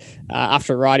time. And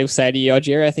after a ride, he'll say to you, "Oh,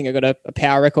 Jerry, I think I got a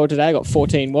power record today. I got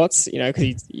 14 watts."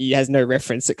 Because he has no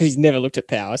reference, because he's never looked at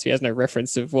power, so he has no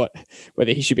reference of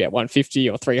whether he should be at 150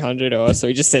 or 300, or so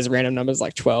he just says random numbers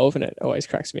like 12, and it always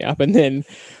cracks me up. And then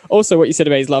also what you said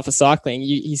about his love for cycling,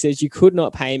 he says you could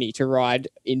not pay me to ride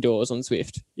indoors on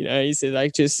Zwift. He said,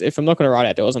 like, just if I'm not going to ride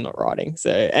outdoors, I'm not riding.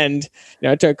 So, and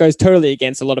it goes totally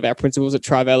against a lot of our principles at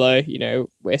Trivelo.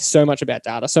 We're so much about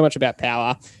data, so much about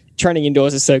power. Training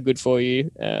indoors is so good for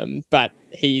you, but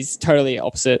he's totally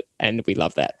opposite, and we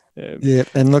love that. Yeah,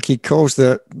 and look, he calls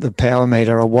the power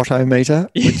meter a wattometer,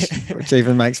 which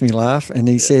even makes me laugh. And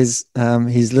he says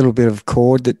his little bit of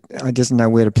cord that I doesn't know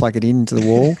where to plug it into the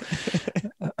wall,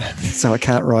 so I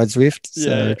can't ride Zwift.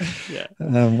 So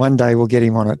one day we'll get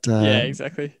him on it. Yeah,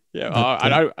 exactly. Yeah,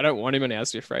 I don't want him on our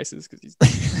Zwift races because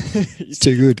he's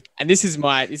too good. And this is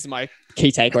my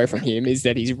key takeaway from him is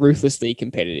that he's ruthlessly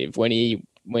competitive when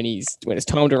it's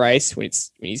time to race, when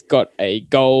he's got a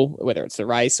goal, whether it's a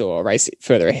race or a race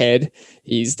further ahead.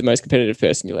 He's the most competitive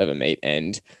person you'll ever meet.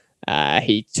 And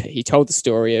he told the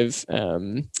story of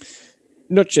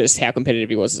not just how competitive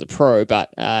he was as a pro,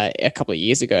 but a couple of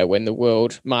years ago when the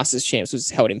World Masters Champs was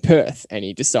held in Perth, and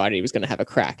he decided he was going to have a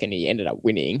crack, and he ended up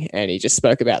winning. And he just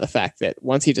spoke about the fact that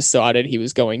once he decided he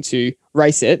was going to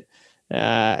race it,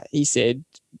 he said,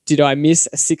 "Did I miss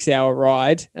a 6-hour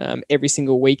ride every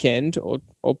single weekend or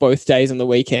both days on the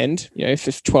weekend,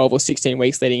 for 12 or 16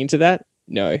 weeks leading into that?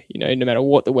 No, no matter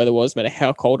what the weather was, no matter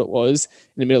how cold it was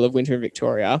in the middle of winter in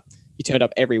Victoria, he turned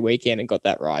up every weekend and got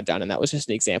that ride done." And that was just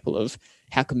an example of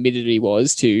how committed he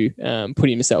was to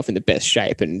putting himself in the best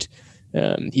shape. And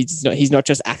he's not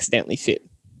just accidentally fit.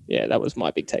 Yeah, that was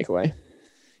my big takeaway.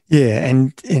 Yeah,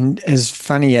 and as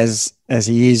funny as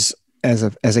he is as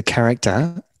a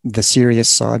character, the serious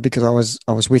side, because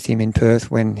I was with him in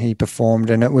Perth when he performed,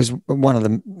 and it was one of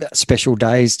the special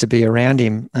days to be around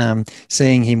him,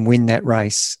 seeing him win that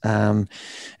race. And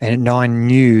I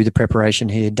knew the preparation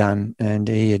he had done, and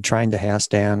he had trained the house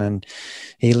down, and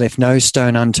he left no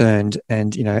stone unturned.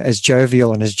 And as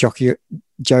jovial and as joke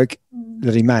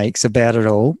that he makes about it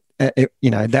all,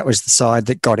 that was the side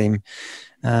that got him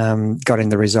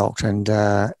the result,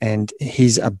 and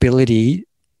his ability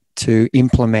to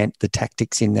implement the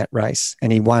tactics in that race.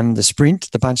 And he won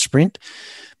the bunch sprint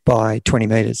by 20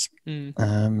 metres.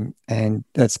 And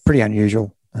that's pretty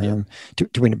unusual to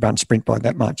win a bunch sprint by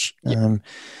that much.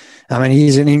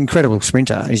 He's an incredible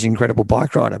sprinter. He's an incredible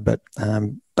bike rider, but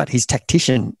his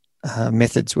tactician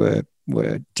methods were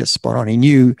just spot on. He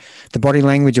knew the body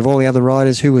language of all the other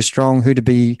riders, who was strong,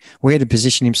 where to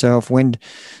position himself, when,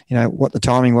 what the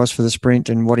timing was for the sprint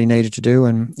and what he needed to do.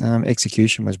 And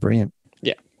execution was brilliant.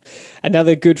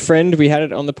 Another good friend we had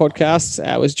it on the podcast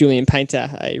was Julian Painter,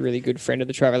 a really good friend of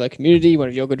the Trivelo community, one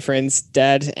of your good friends,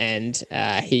 Dad, and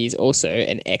he's also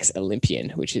an ex-Olympian,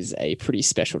 which is a pretty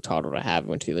special title to have.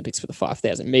 Went to the Olympics for the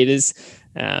 5,000 meters,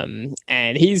 and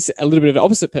he's a little bit of an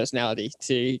opposite personality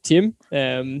to Tim,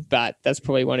 but that's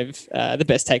probably one of the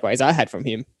best takeaways I had from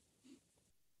him.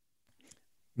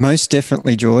 Most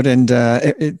definitely, Jordan.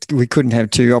 And we couldn't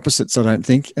have two opposites, I don't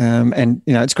think. And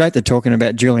it's great they're talking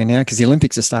about Julian now, because the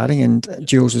Olympics are starting, and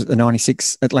Jules was at the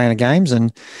 96 Atlanta Games,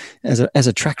 and as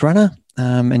a track runner,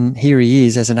 and here he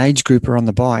is as an age grouper on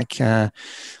the bike.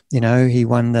 He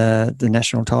won the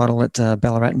national title at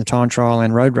Ballarat in the time trial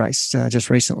and road race just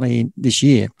recently this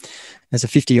year as a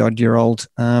 50-odd-year-old.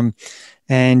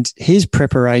 And his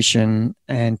preparation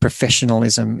and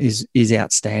professionalism is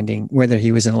outstanding. Whether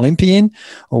he was an Olympian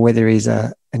or whether he's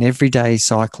an everyday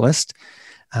cyclist,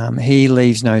 he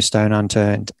leaves no stone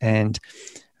unturned. And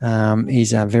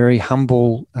he's a very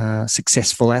humble,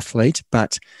 successful athlete.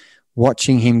 But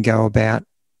watching him go about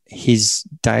his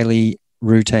daily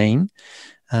routine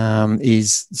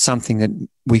is something that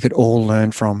we could all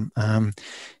learn from.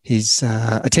 His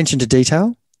attention to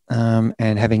detail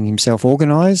and having himself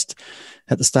organised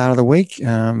at the start of the week.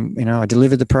 I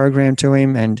delivered the program to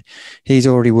him, and he's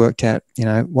already worked out,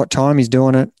 what time he's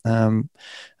doing it,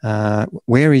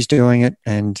 where he's doing it,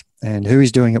 and who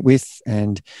he's doing it with,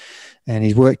 and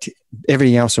he's worked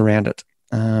everything else around it.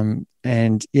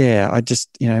 I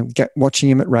just, watching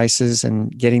him at races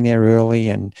and getting there early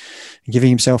and giving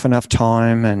himself enough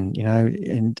time and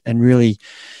really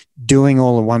doing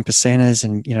all the 1%ers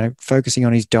and, focusing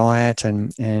on his diet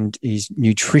and his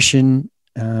nutrition.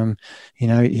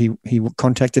 He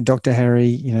contacted Dr.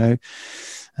 Harry,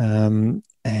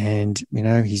 and,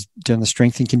 he's done the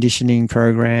strength and conditioning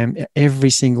program. Every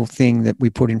single thing that we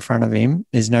put in front of him,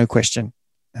 there's no question.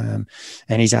 And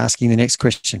he's asking the next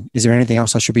question, is there anything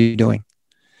else I should be doing?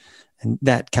 And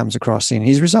that comes across in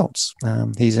his results.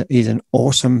 He's an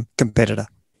awesome competitor.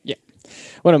 Yeah.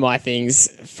 One of my things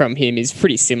from him is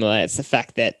pretty similar. It's the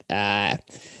fact that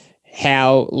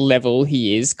how level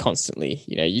he is constantly.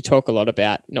 You talk a lot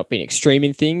about not being extreme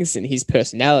in things, and his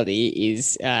personality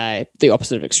is the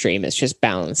opposite of extreme. It's just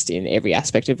balanced in every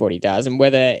aspect of what he does. And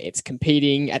whether it's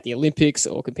competing at the Olympics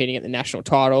or competing at the national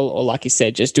title, or like you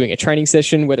said, just doing a training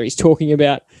session, whether he's talking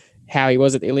about how he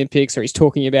was at the Olympics or he's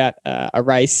talking about a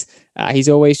race, he's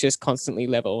always just constantly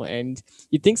level. And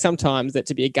you'd think sometimes that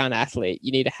to be a gun athlete,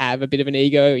 you need to have a bit of an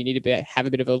ego, you need to have a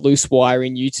bit of a loose wire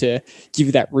in you to give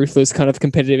you that ruthless kind of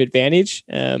competitive advantage.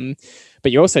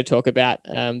 But you also talk about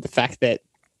the fact that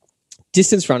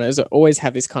distance runners always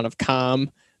have this kind of calm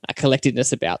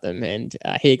collectedness about them, and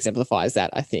he exemplifies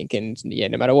that, I think. And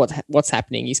no matter what's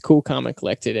happening, he's cool, calm, and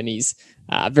collected, and he's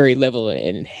very level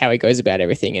in how he goes about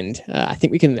everything. And I think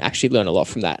we can actually learn a lot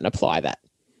from that and apply that.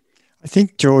 I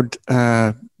think, George,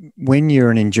 when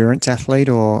you're an endurance athlete,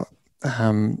 or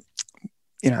I'm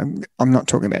not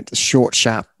talking about the short,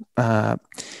 sharp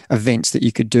events that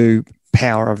you could do,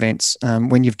 power events.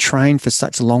 When you've trained for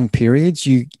such long periods,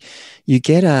 you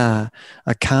get a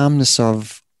calmness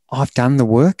of, I've done the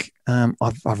work.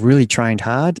 I've really trained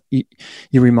hard. You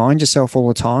remind yourself all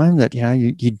the time that,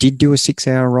 you did do a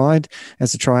 6-hour ride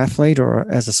as a triathlete or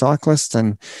as a cyclist,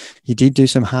 and you did do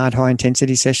some hard, high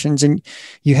intensity sessions, and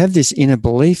you have this inner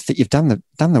belief that you've done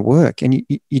the work, and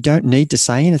you don't need to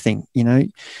say anything.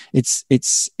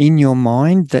 It's in your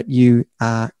mind that you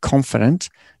are confident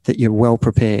that you're well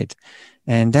prepared.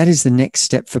 And that is the next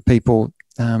step for people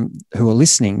who are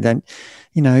listening, that,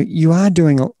 you are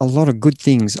doing a lot of good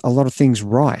things, a lot of things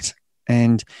right.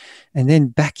 And then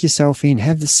back yourself in,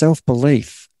 have the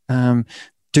self-belief, do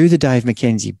the Dave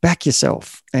McKenzie, back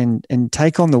yourself and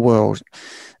take on the world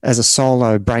as a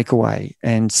solo breakaway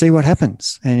and see what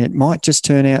happens. And it might just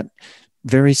turn out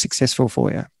very successful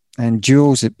for you. And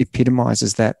Jules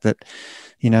epitomizes that,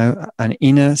 an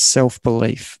inner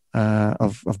self-belief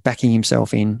of backing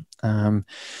himself in. And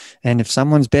if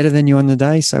someone's better than you on the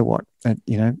day, so what?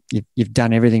 You've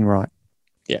done everything right.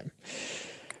 Yeah.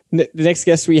 The next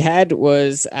guest we had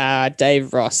was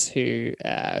Dave Ross, who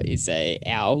is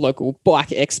our local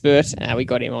bike expert. We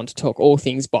got him on to talk all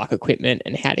things bike equipment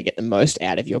and how to get the most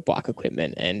out of your bike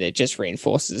equipment. And it just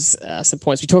reinforces some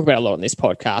points we talk about a lot on this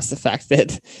podcast, the fact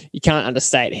that you can't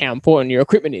understate how important your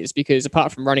equipment is, because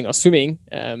apart from running or swimming,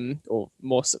 or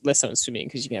less so in swimming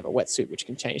because you can have a wetsuit which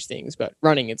can change things, but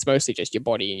running, it's mostly just your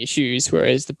body and your shoes,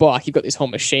 whereas the bike, you've got this whole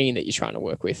machine that you're trying to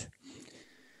work with.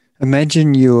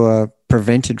 Imagine you are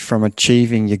prevented from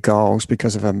achieving your goals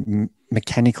because of a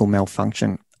mechanical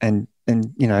malfunction, and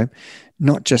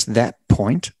not just that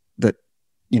point, that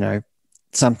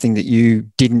something that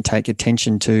you didn't pay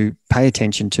attention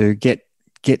to,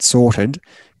 get sorted,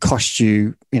 cost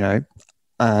you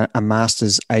a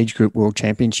Masters age group world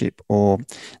championship, or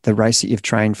the race that you've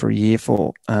trained for a year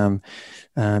for,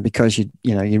 because you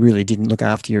really didn't look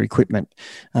after your equipment.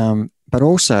 But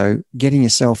also getting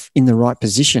yourself in the right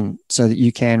position so that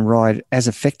you can ride as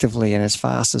effectively and as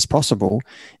fast as possible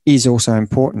is also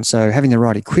important. So having the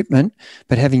right equipment,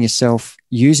 but having yourself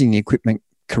using the equipment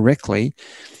correctly,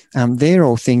 they're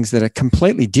all things that are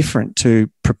completely different to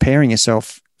preparing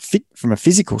yourself fit from a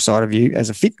physical side of you as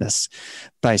a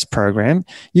fitness-based program.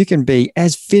 You can be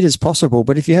as fit as possible,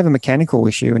 but if you have a mechanical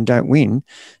issue and don't win,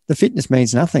 the fitness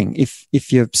means nothing.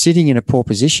 If you're sitting in a poor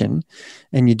position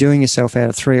and you're doing yourself out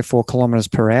of 3 or 4 kilometers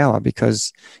per hour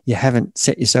because you haven't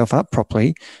set yourself up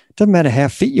properly, doesn't matter how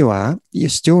fit you are, you're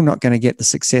still not going to get the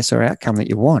success or outcome that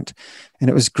you want. And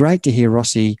it was great to hear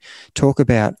Rossi talk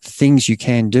about things you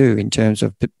can do in terms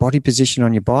of body position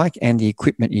on your bike and the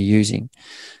equipment you're using.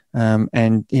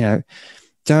 And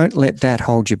don't let that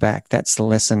hold you back. That's the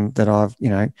lesson that I've,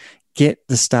 get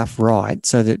the stuff right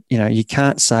so that, you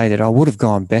can't say that I would have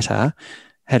gone better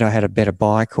had I had a better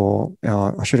bike, or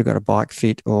I should have got a bike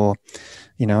fit, or,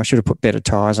 I should have put better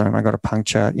tires on and I got a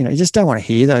puncture. You just don't want to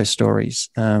hear those stories.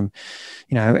 At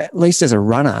least as a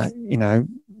runner,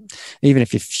 even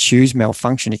if your shoes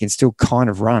malfunction, you can still kind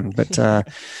of run. But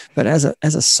as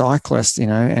a cyclist,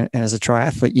 and as a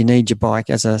triathlete, you need your bike.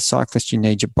 As a cyclist, you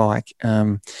need your bike.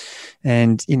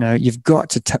 And you've got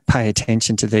to pay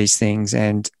attention to these things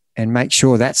and make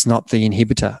sure that's not the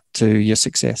inhibitor to your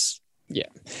success. Yeah.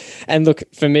 And look,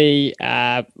 for me,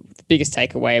 the biggest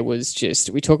takeaway was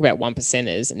we talk about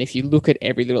 1%ers. And if you look at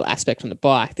every little aspect on the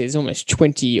bike, there's almost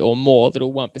 20 or more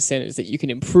little 1%ers that you can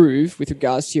improve with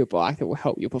regards to your bike that will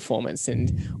help your performance.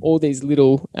 And all these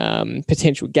little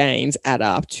potential gains add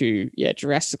up to,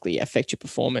 drastically affect your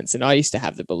performance. And I used to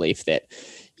have the belief that,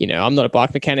 I'm not a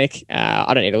bike mechanic.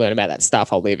 I don't need to learn about that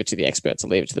stuff. I'll leave it to the experts. I'll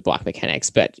leave it to the bike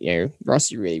mechanics. But,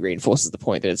 Rossi really reinforces the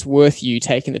point that it's worth you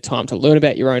taking the time to learn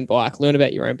about your own bike, learn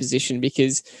about your own position,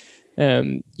 because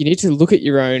you need to look at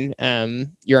your own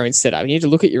setup. You need to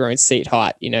look at your own seat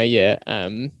height,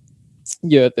 the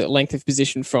length of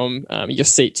position from your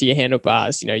seat to your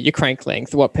handlebars, your crank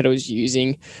length, what pedals you're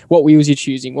using, what wheels you're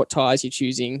choosing, what tires you're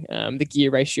choosing, the gear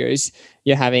ratios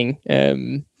you're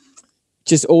having.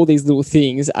 Just all these little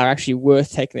things are actually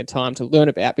worth taking the time to learn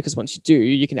about, because once you do,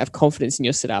 you can have confidence in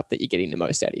your setup that you're getting the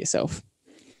most out of yourself.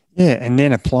 Yeah, and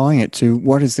then applying it to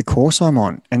what is the course I'm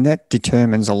on. And that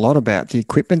determines a lot about the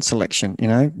equipment selection,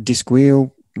 disc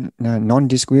wheel,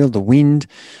 non-disc wheel, the wind,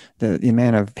 the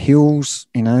amount of hills,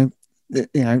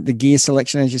 the gear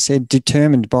selection, as you said,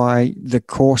 determined by the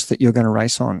course that you're going to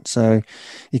race on. So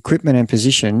equipment and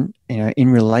position, in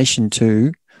relation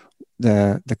to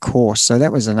the course. So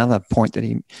that was another point that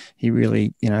he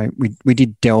really, we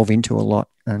did delve into a lot,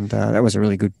 and that was a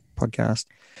really good podcast.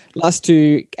 Last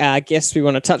two guests we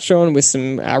want to touch on with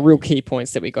some real key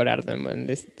points that we got out of them. And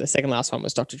the second last one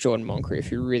was Dr. Jordan Moncrief,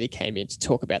 who really came in to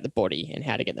talk about the body and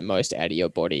how to get the most out of your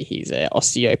body. He's an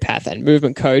osteopath and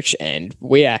movement coach, and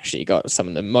we actually got some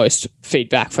of the most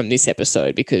feedback from this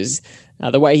episode, because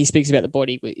the way he speaks about the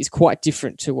body is quite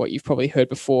different to what you've probably heard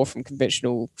before from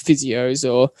conventional physios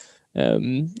or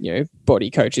body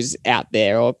coaches out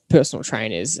there or personal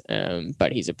trainers,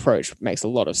 but his approach makes a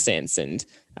lot of sense, and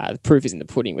the proof is in the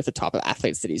pudding with the type of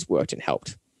athletes that he's worked and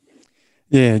helped.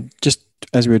 Yeah, just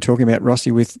as we were talking about,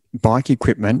 Rossi, with bike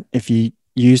equipment, if you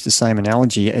use the same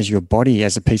analogy as your body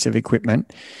as a piece of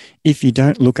equipment, if you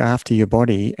don't look after your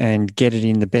body and get it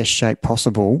in the best shape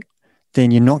possible,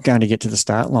 then you're not going to get to the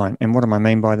start line. And what do I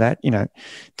mean by that?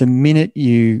 The minute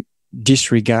you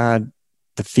disregard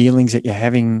the feelings that you're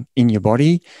having in your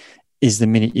body is the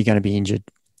minute you're going to be injured.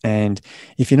 And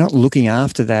if you're not looking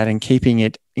after that and keeping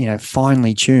it,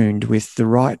 finely tuned with the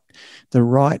right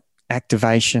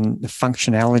activation, the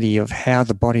functionality of how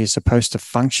the body is supposed to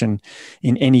function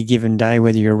in any given day,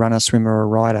 whether you're a runner, swimmer, or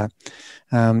rider,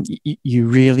 you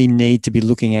really need to be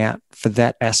looking out for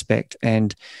that aspect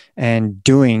and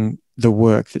doing the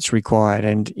work that's required.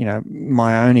 And,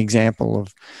 my own example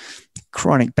of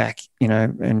chronic back,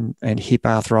 and hip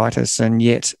arthritis, and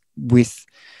yet with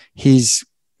his,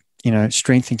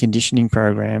 strength and conditioning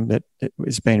program that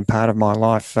has been a part of my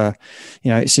life,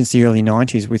 since the early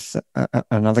 90s with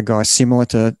another guy similar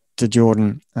to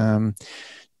Jordan,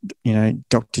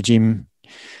 Dr. Jim.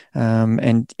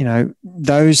 And,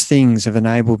 those things have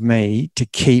enabled me to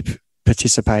keep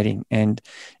participating. And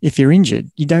if you're injured,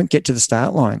 you don't get to the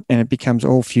start line and it becomes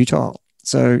all futile.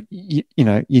 So, you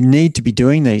need to be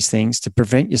doing these things to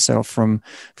prevent yourself from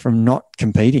not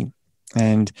competing.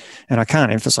 And I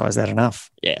can't emphasize that enough.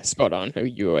 Yeah, spot on.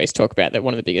 You always talk about that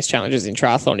one of the biggest challenges in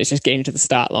triathlon is just getting to the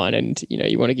start line, and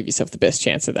you want to give yourself the best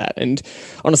chance of that. And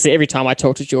honestly, every time I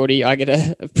talk to Geordie, I get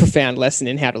a profound lesson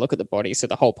in how to look at the body. So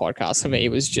the whole podcast for me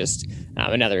was just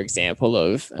another example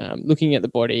of looking at the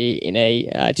body in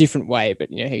a different way. But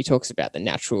he talks about the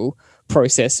natural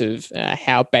process of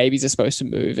how babies are supposed to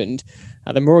move, and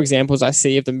the more examples I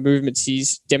see of the movements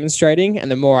he's demonstrating, and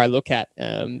the more I look at,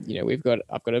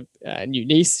 I've got a new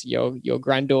niece, your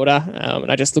granddaughter,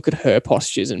 and I just look at her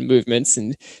postures and movements,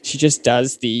 and she just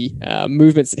does the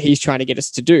movements that he's trying to get us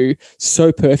to do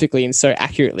so perfectly and so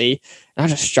accurately. And I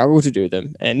just struggle to do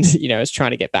them, and it's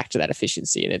trying to get back to that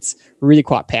efficiency, and it's really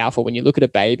quite powerful when you look at a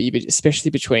baby, but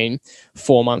especially between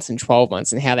 4 months and 12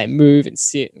 months, and how they move and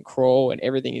sit and crawl, and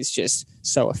everything is just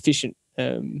so efficient.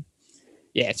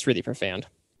 It's really profound.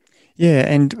 Yeah,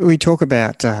 and we talk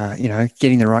about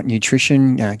getting the right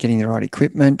nutrition, getting the right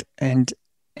equipment, and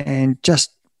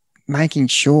just making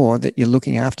sure that you're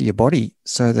looking after your body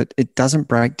so that it doesn't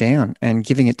break down, and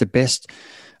giving it the best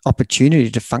opportunity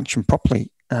to function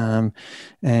properly. And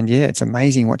yeah, it's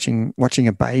amazing watching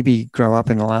a baby grow up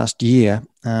in the last year.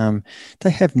 They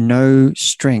have no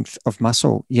strength of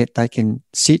muscle, yet they can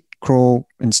sit, crawl,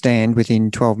 and stand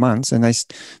within 12 months, and they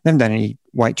haven't done any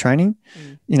weight training,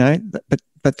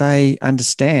 but they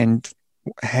understand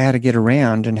how to get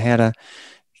around and how to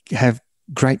have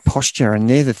great posture, and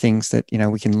they're the things that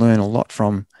we can learn a lot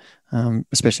from,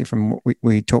 especially from what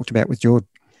we talked about with George.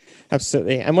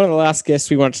 Absolutely. And one of the last guests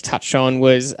we wanted to touch on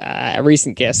was a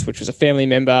recent guest, which was a family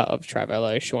member of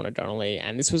Travelo, Shauna Donnelly.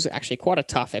 And this was actually quite a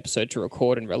tough episode to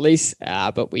record and release.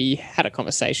 But we had a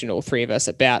conversation, all three of us,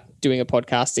 about doing a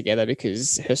podcast together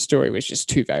because her story was just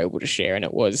too valuable to share. And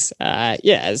it was,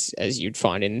 as you'd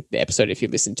find in the episode, if you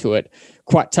listen to it,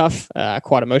 quite tough,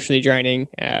 quite emotionally draining.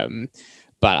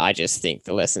 But I just think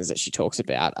the lessons that she talks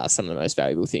about are some of the most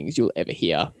valuable things you'll ever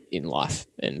hear in life.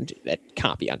 And that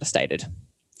can't be understated.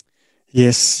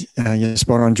 Yes, you're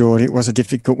spot on, George. It was a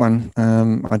difficult one.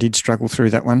 I did struggle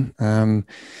through that one.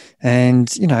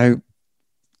 And,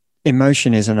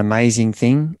 emotion is an amazing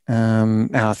thing.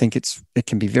 And I think it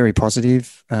can be very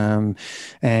positive. And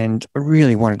I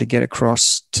really wanted to get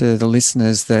across to the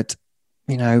listeners that,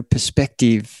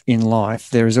 perspective in life,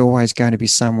 there is always going to be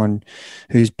someone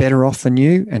who's better off than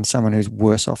you and someone who's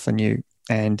worse off than you.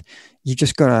 And you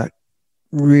just got to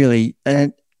really,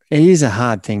 and it is a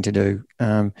hard thing to do.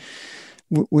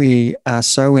 We are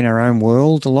so in our own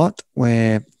world a lot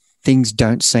where things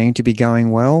don't seem to be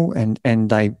going well, and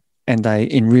they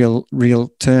in real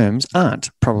terms aren't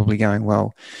probably going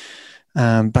well.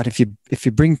 But if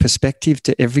you bring perspective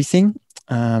to everything,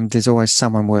 there's always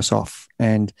someone worse off,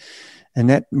 and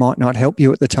that might not help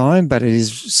you at the time, but it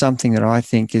is something that I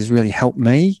think has really helped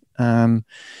me. And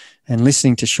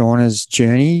listening to Shauna's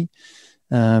journey,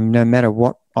 no matter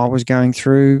what I was going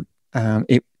through,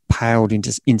 it paled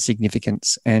into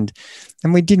insignificance, and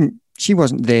she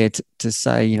wasn't there to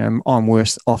say, I'm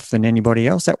worse off than anybody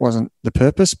else. That wasn't the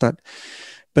purpose, but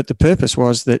the purpose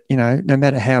was that, no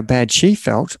matter how bad she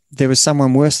felt, there was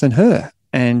someone worse than her,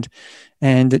 and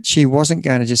that she wasn't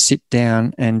going to just sit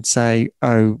down and say,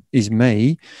 oh, is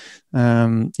me,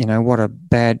 what a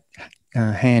bad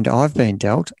hand I've been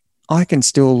dealt. I can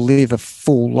still live a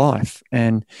full life,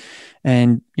 and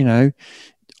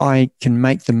I can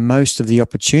make the most of the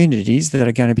opportunities that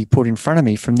are going to be put in front of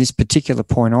me from this particular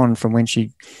point on, from when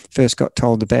she first got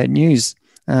told the bad news.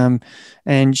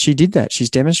 And she did that. She's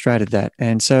demonstrated that.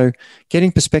 And so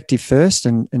getting perspective first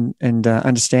and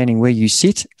understanding where you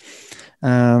sit,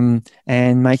 and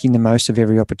making the most of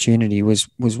every opportunity was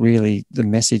really the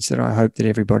message that I hope that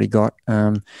everybody got.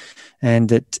 And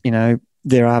that,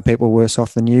 there are people worse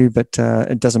off than you, but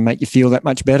it doesn't make you feel that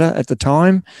much better at the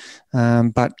time.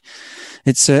 But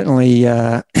it certainly,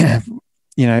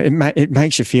 it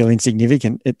makes you feel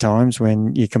insignificant at times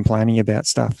when you're complaining about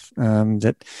stuff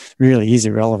that really is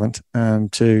irrelevant.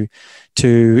 To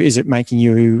is it making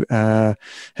you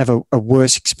have a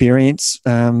worse experience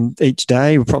each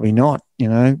day? Well, probably not,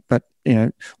 But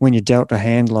when you're dealt a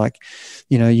hand like,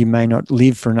 you may not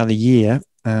live for another year.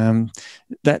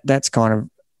 That's kind of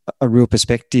a real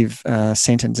perspective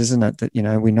sentence, isn't it? That,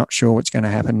 we're not sure what's going to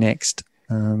happen next.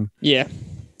 Yeah,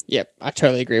 I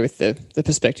totally agree with the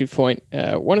perspective point.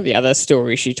 One of the other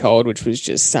stories she told, which was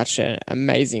just such an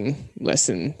amazing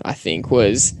lesson, I think,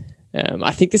 was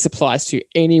I think this applies to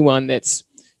anyone that's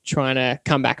trying to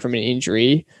come back from an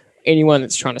injury, anyone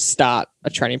that's trying to start a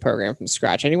training program from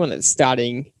scratch, anyone that's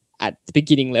starting at the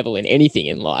beginning level in anything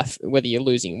in life, whether you're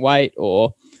losing weight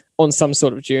or on some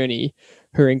sort of journey.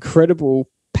 Her incredible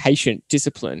patient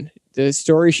discipline. The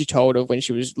story she told of when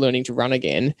she was learning to run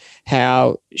again,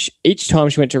 how each time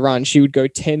she went to run, she would go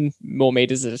 10 more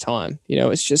meters at a time.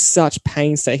 It's just such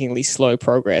painstakingly slow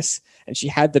progress. And she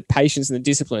had the patience and the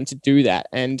discipline to do that.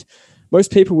 And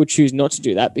most people would choose not to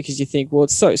do that because you think, well,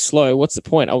 it's so slow. What's the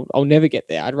point? I'll never get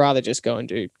there. I'd rather just go and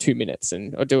do 2 minutes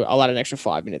I'll add an extra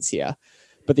 5 minutes here.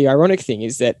 But the ironic thing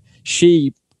is that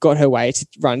she got her way to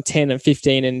run 10 and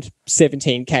 15 and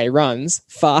 17K runs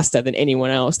faster than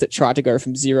anyone else that tried to go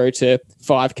from 0 to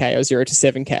 5K or 0 to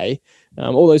 7K.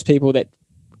 All those people that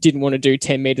didn't want to do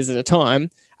 10 meters at a time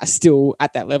are still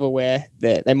at that level where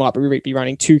they might be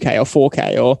running 2K or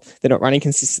 4K, or they're not running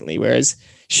consistently, whereas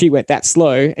she went that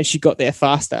slow and she got there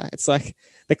faster. It's like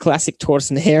the classic tortoise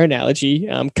and hare analogy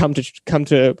come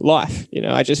to life.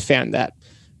 I just found that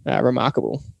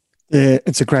remarkable. Yeah,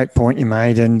 it's a great point you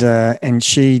made, and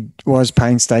she was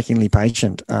painstakingly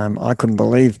patient. I couldn't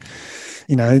believe,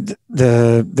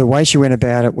 the way she went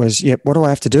about it was, what do I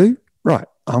have to do? Right,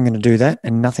 I'm going to do that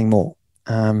and nothing more,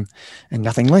 and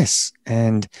nothing less.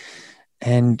 And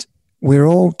we're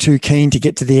all too keen to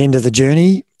get to the end of the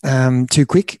journey too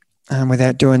quick.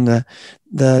 without doing the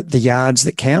yards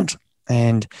that count.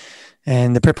 And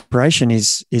the preparation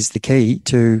is the key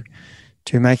to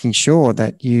making sure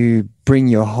that you bring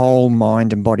your whole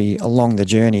mind and body along the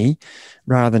journey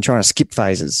rather than trying to skip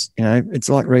phases. It's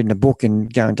like reading a book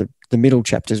and going to the middle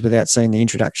chapters without seeing the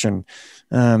introduction.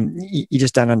 You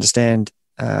just don't understand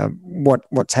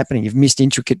what's happening. You've missed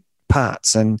intricate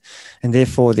parts, and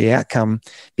therefore the outcome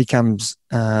becomes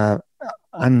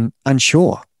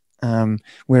unsure.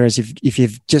 Whereas if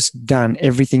you've just done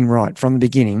everything right from the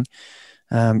beginning,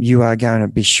 you are going to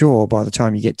be sure by the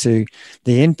time you get to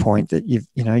the end point that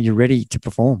you're ready to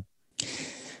perform.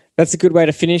 That's a good way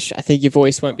to finish. I think your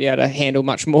voice won't be able to handle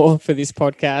much more for this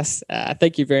podcast.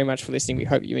 Thank you very much for listening. We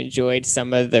hope you enjoyed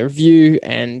some of the review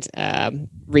and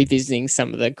revisiting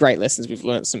some of the great lessons we've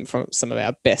learned from some of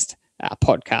our best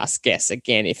podcast guests.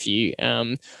 Again, if you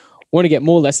want to get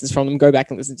more lessons from them, go back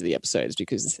and listen to the episodes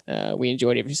because we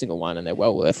enjoyed every single one and they're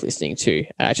well worth listening to.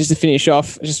 Just to finish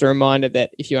off, just a reminder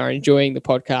that if you are enjoying the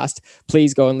podcast,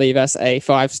 please go and leave us a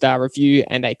 5-star review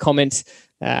and a comment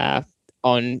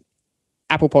on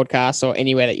Apple Podcasts or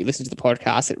anywhere that you listen to the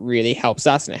podcast. It really helps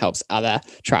us and it helps other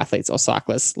triathletes or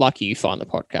cyclists like you find the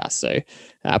podcast. So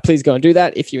please go and do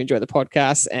that if you enjoy the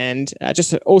podcast. And just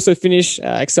to also finish,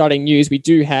 exciting news, we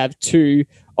do have 2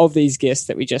 of these guests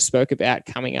that we just spoke about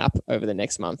coming up over the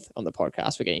next month on the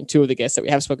podcast. We're getting 2 of the guests that we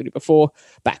have spoken to before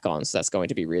back on. So that's going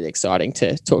to be really exciting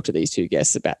to talk to these 2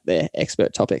 guests about their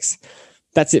expert topics.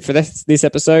 That's it for this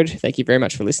episode. Thank you very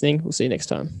much for listening. We'll see you next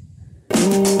time.